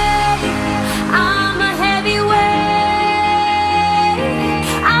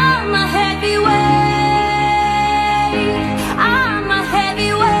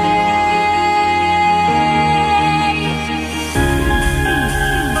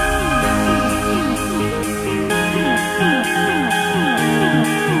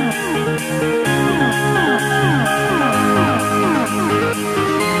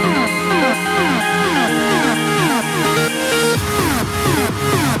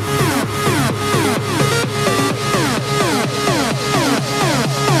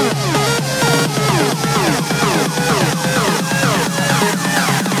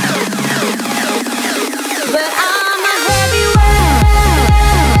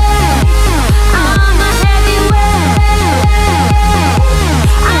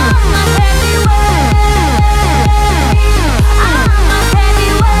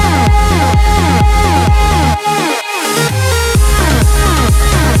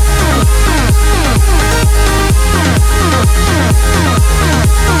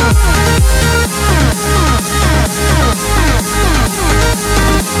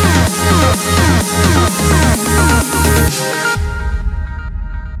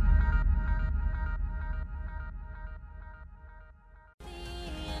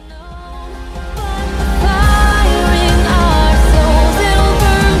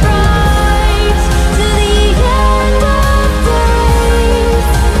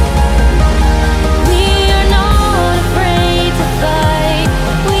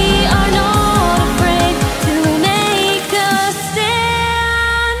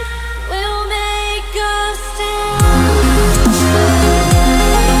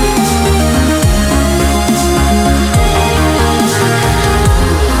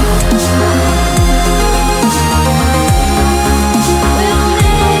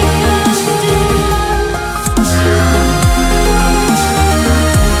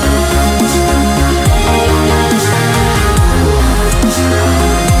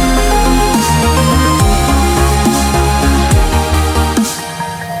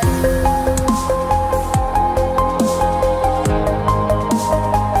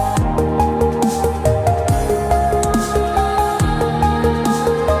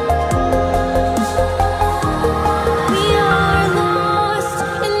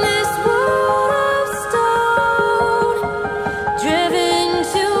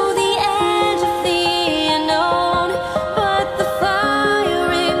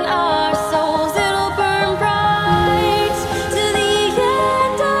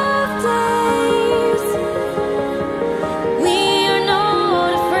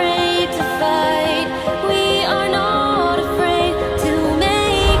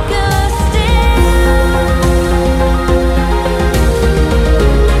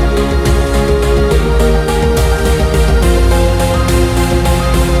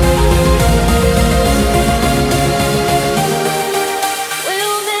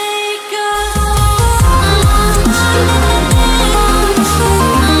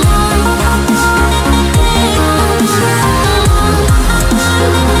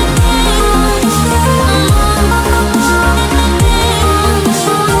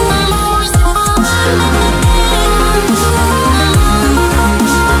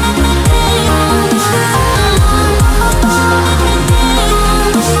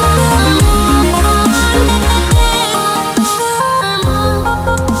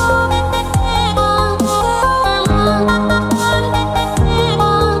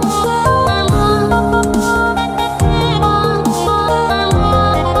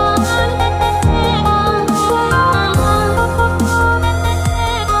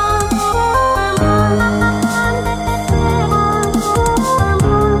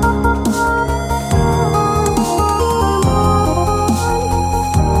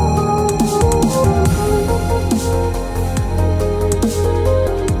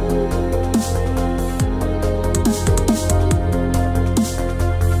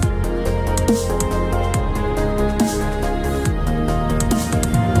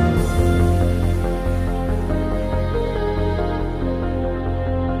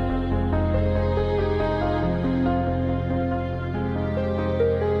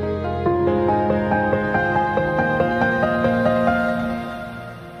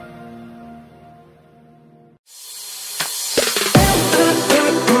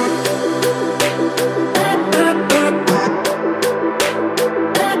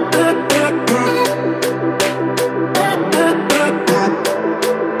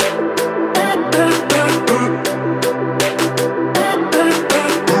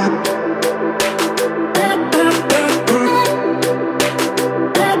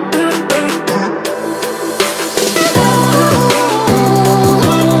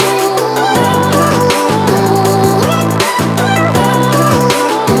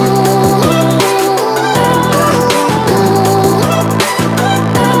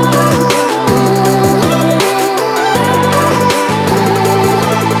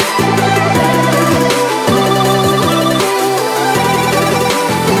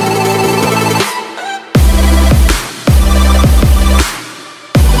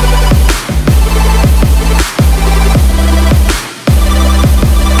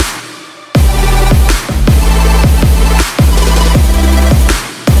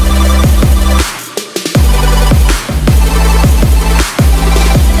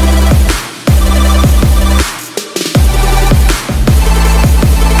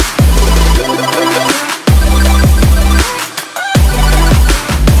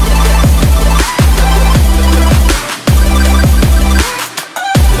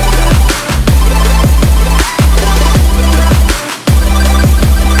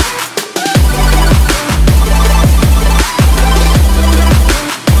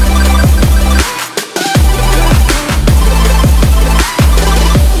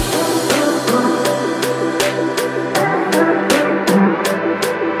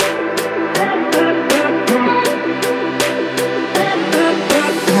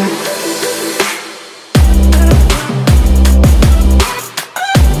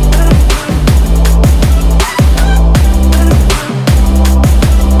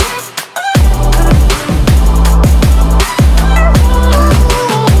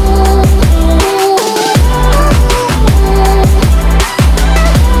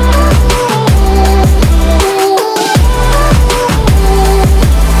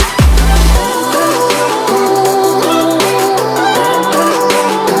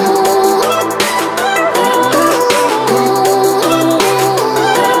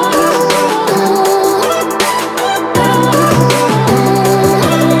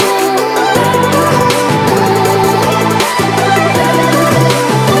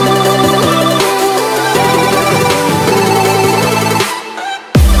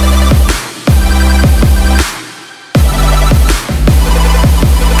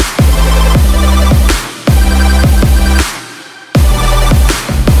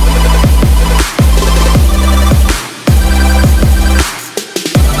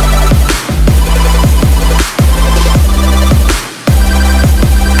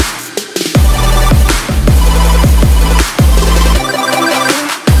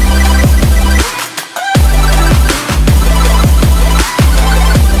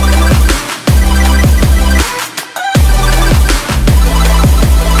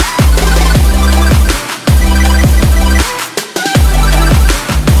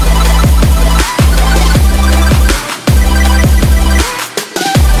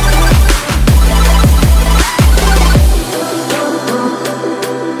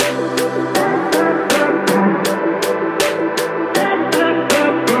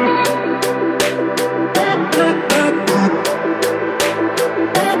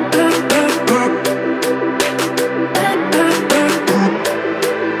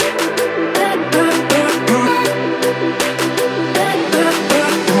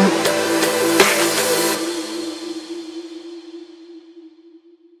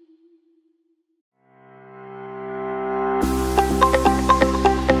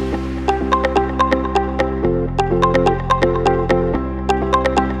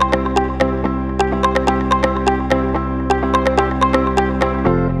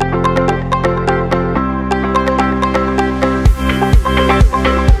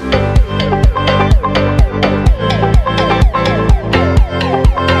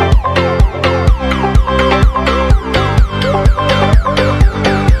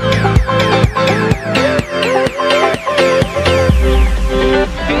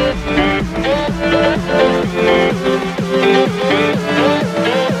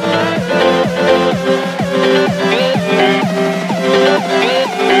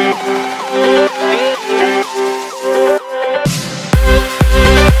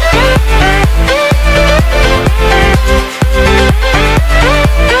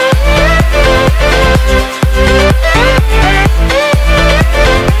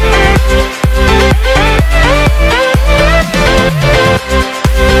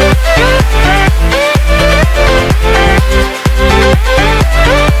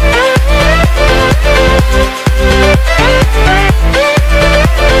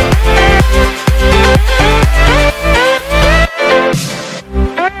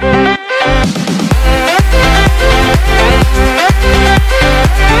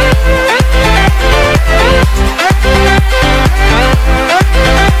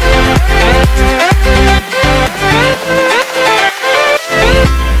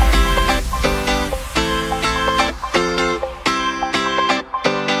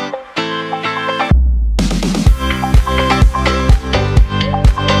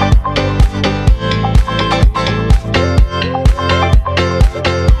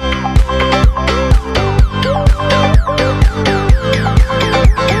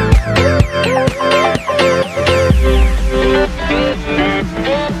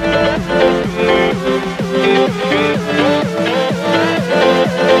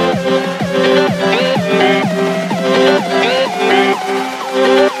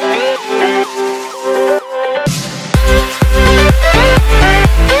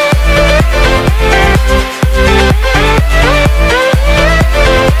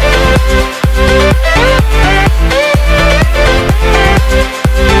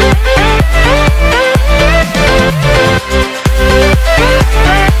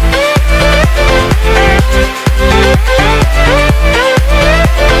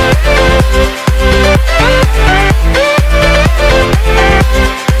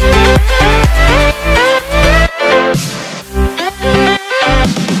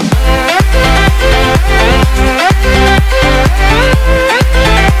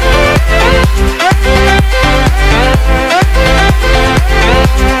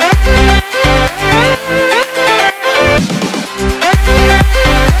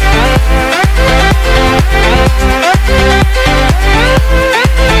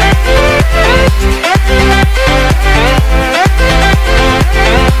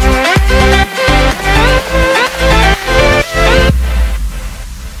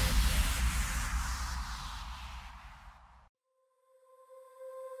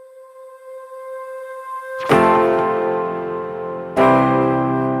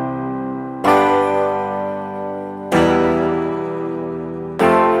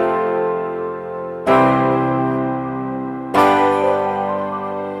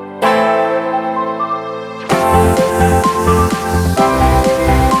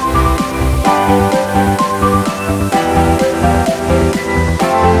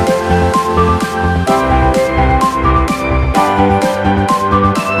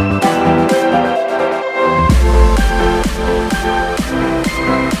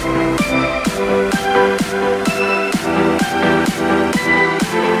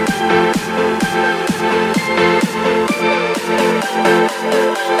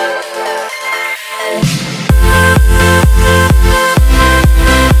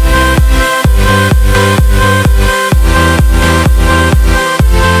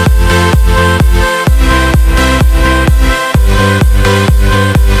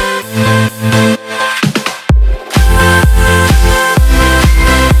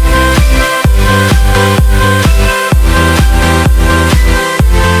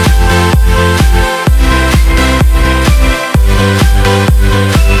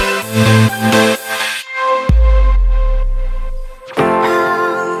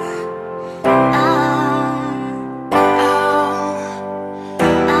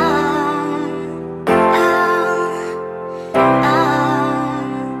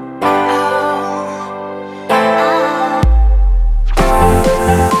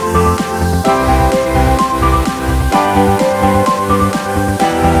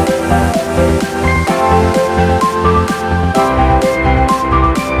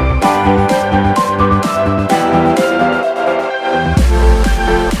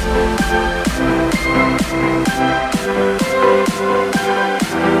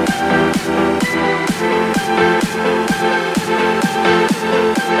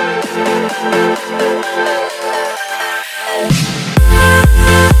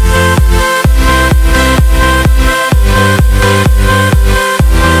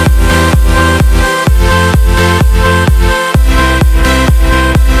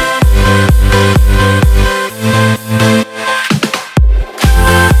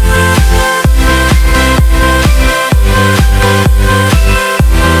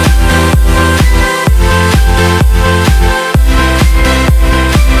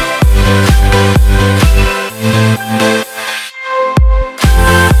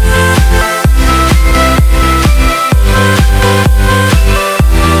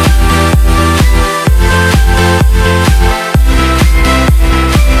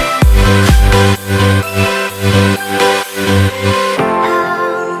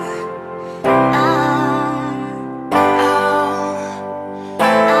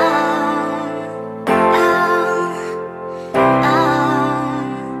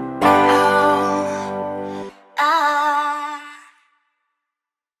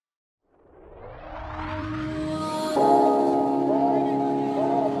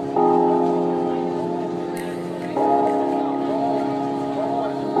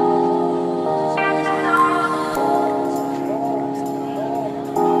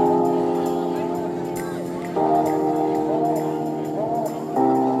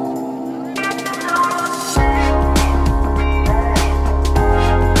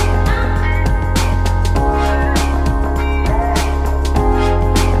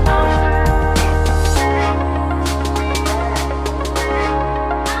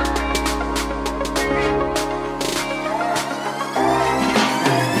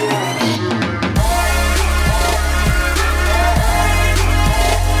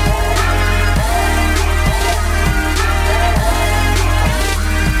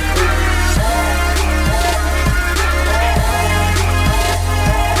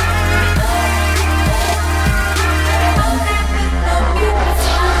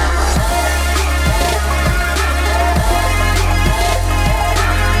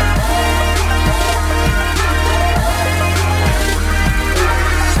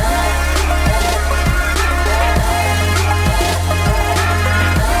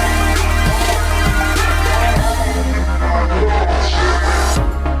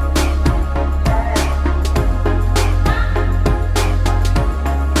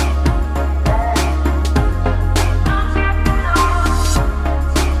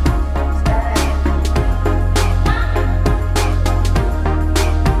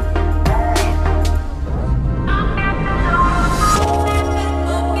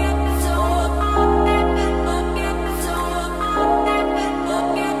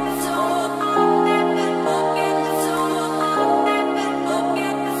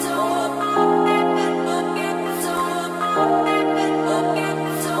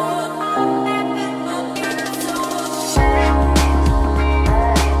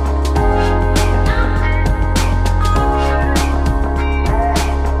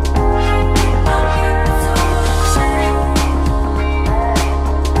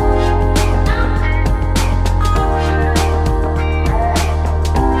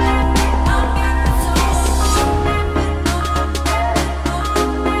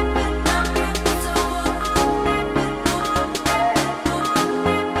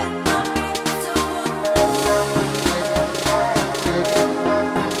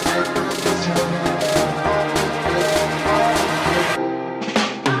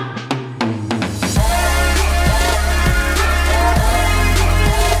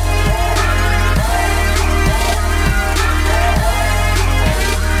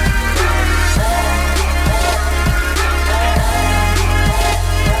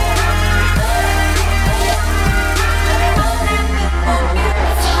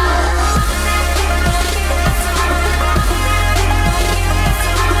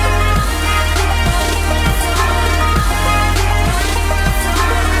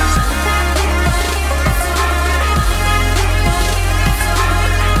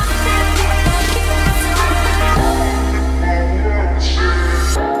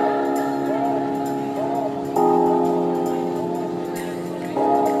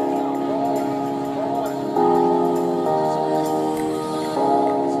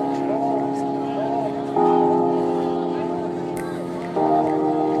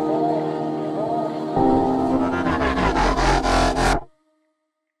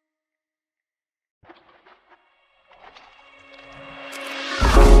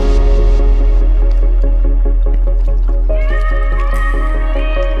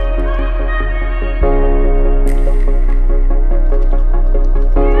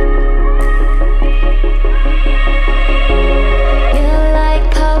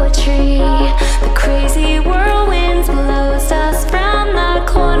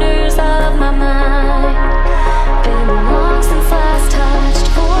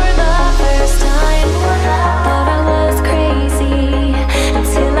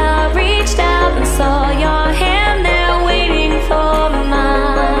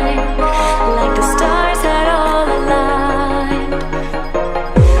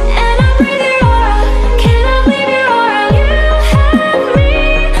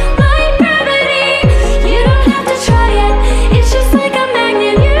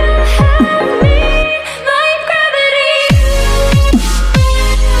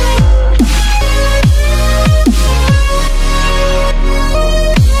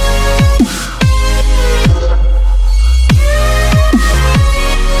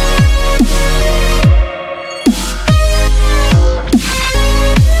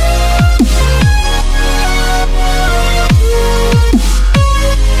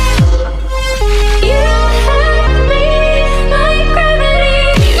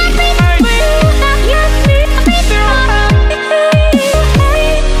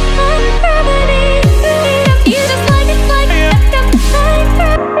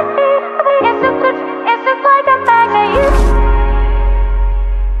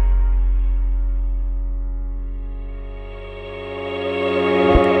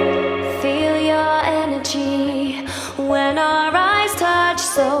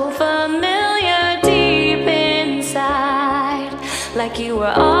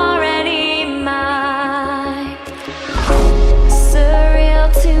 were already mine. Surreal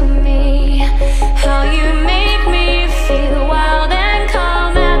to me, how you make me feel wild and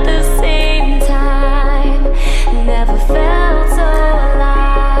calm at the same time. Never felt so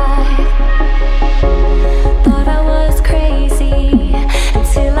alive. Thought I was crazy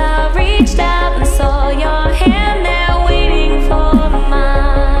until I reached out and saw your hand there waiting for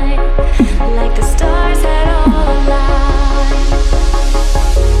mine, like the stars had all aligned.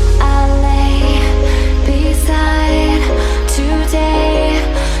 I lay beside today,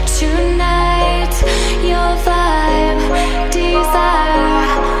 tonight, your vibe, desire,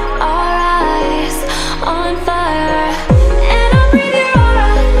 our eyes on fire. And I breathe your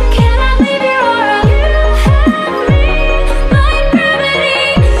aura, cannot leave your aura. You have me like gravity.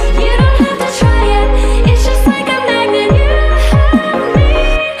 You don't have to try it, it's just like a magnet. You have me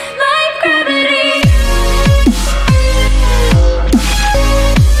like gravity. You have me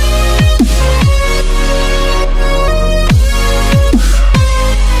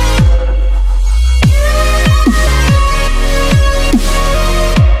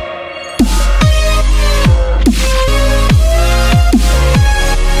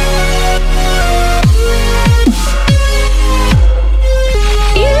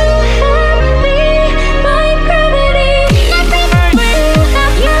like gravity.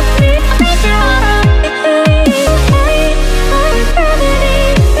 You have me like gravity.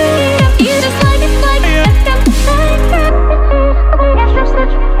 You just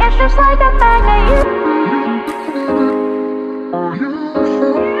like it's just like a magnet.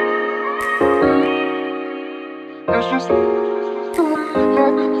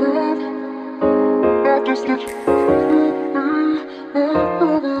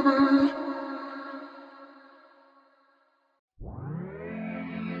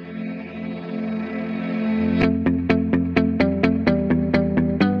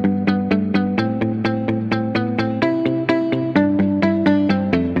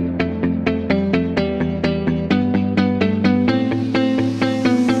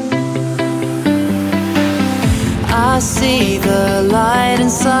 I see the light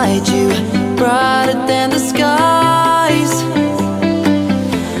inside you, brighter than the skies.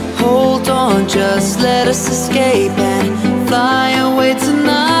 Hold on, just let us escape and fly away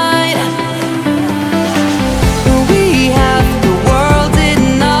tonight. We have the world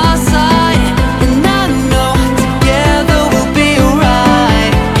in our sight, and I know together we'll be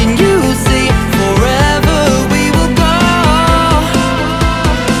alright. Can you see forever we will go?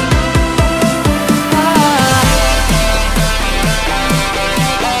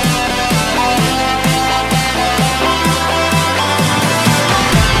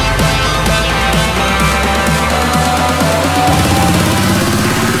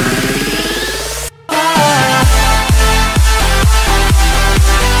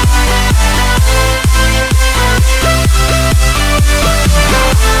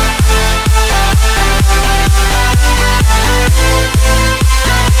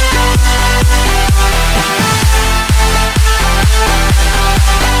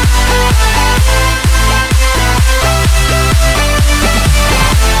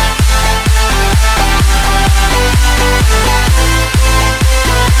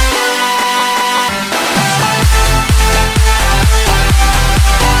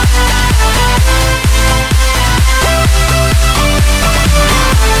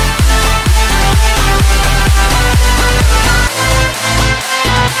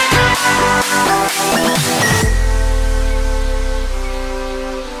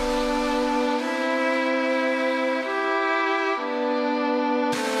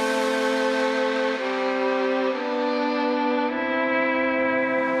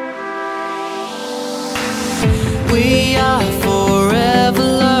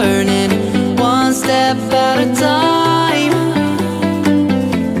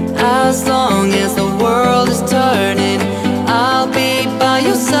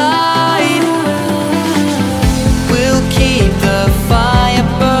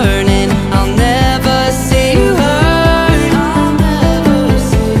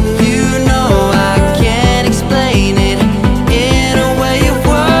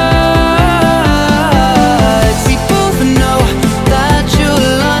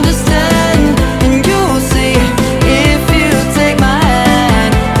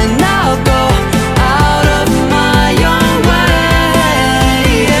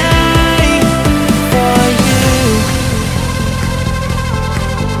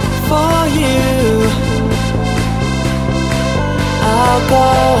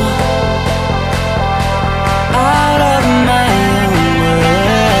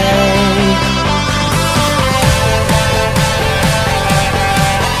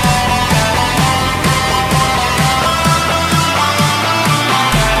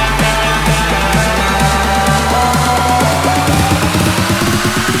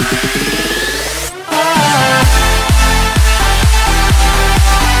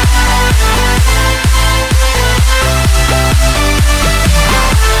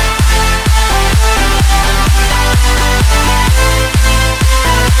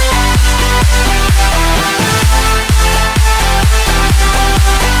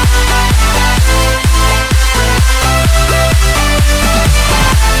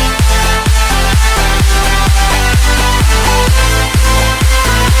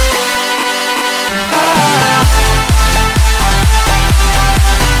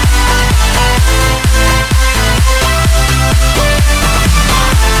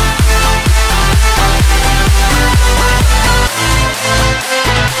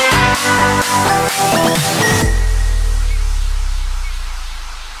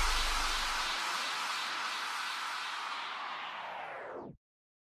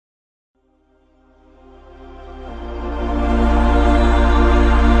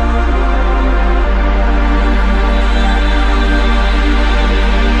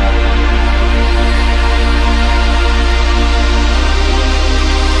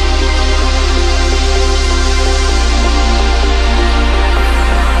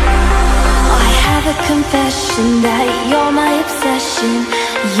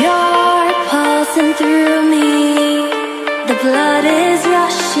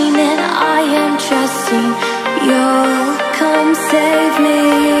 searching and I am trusting you'll come save me.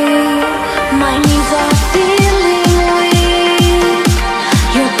 My knees are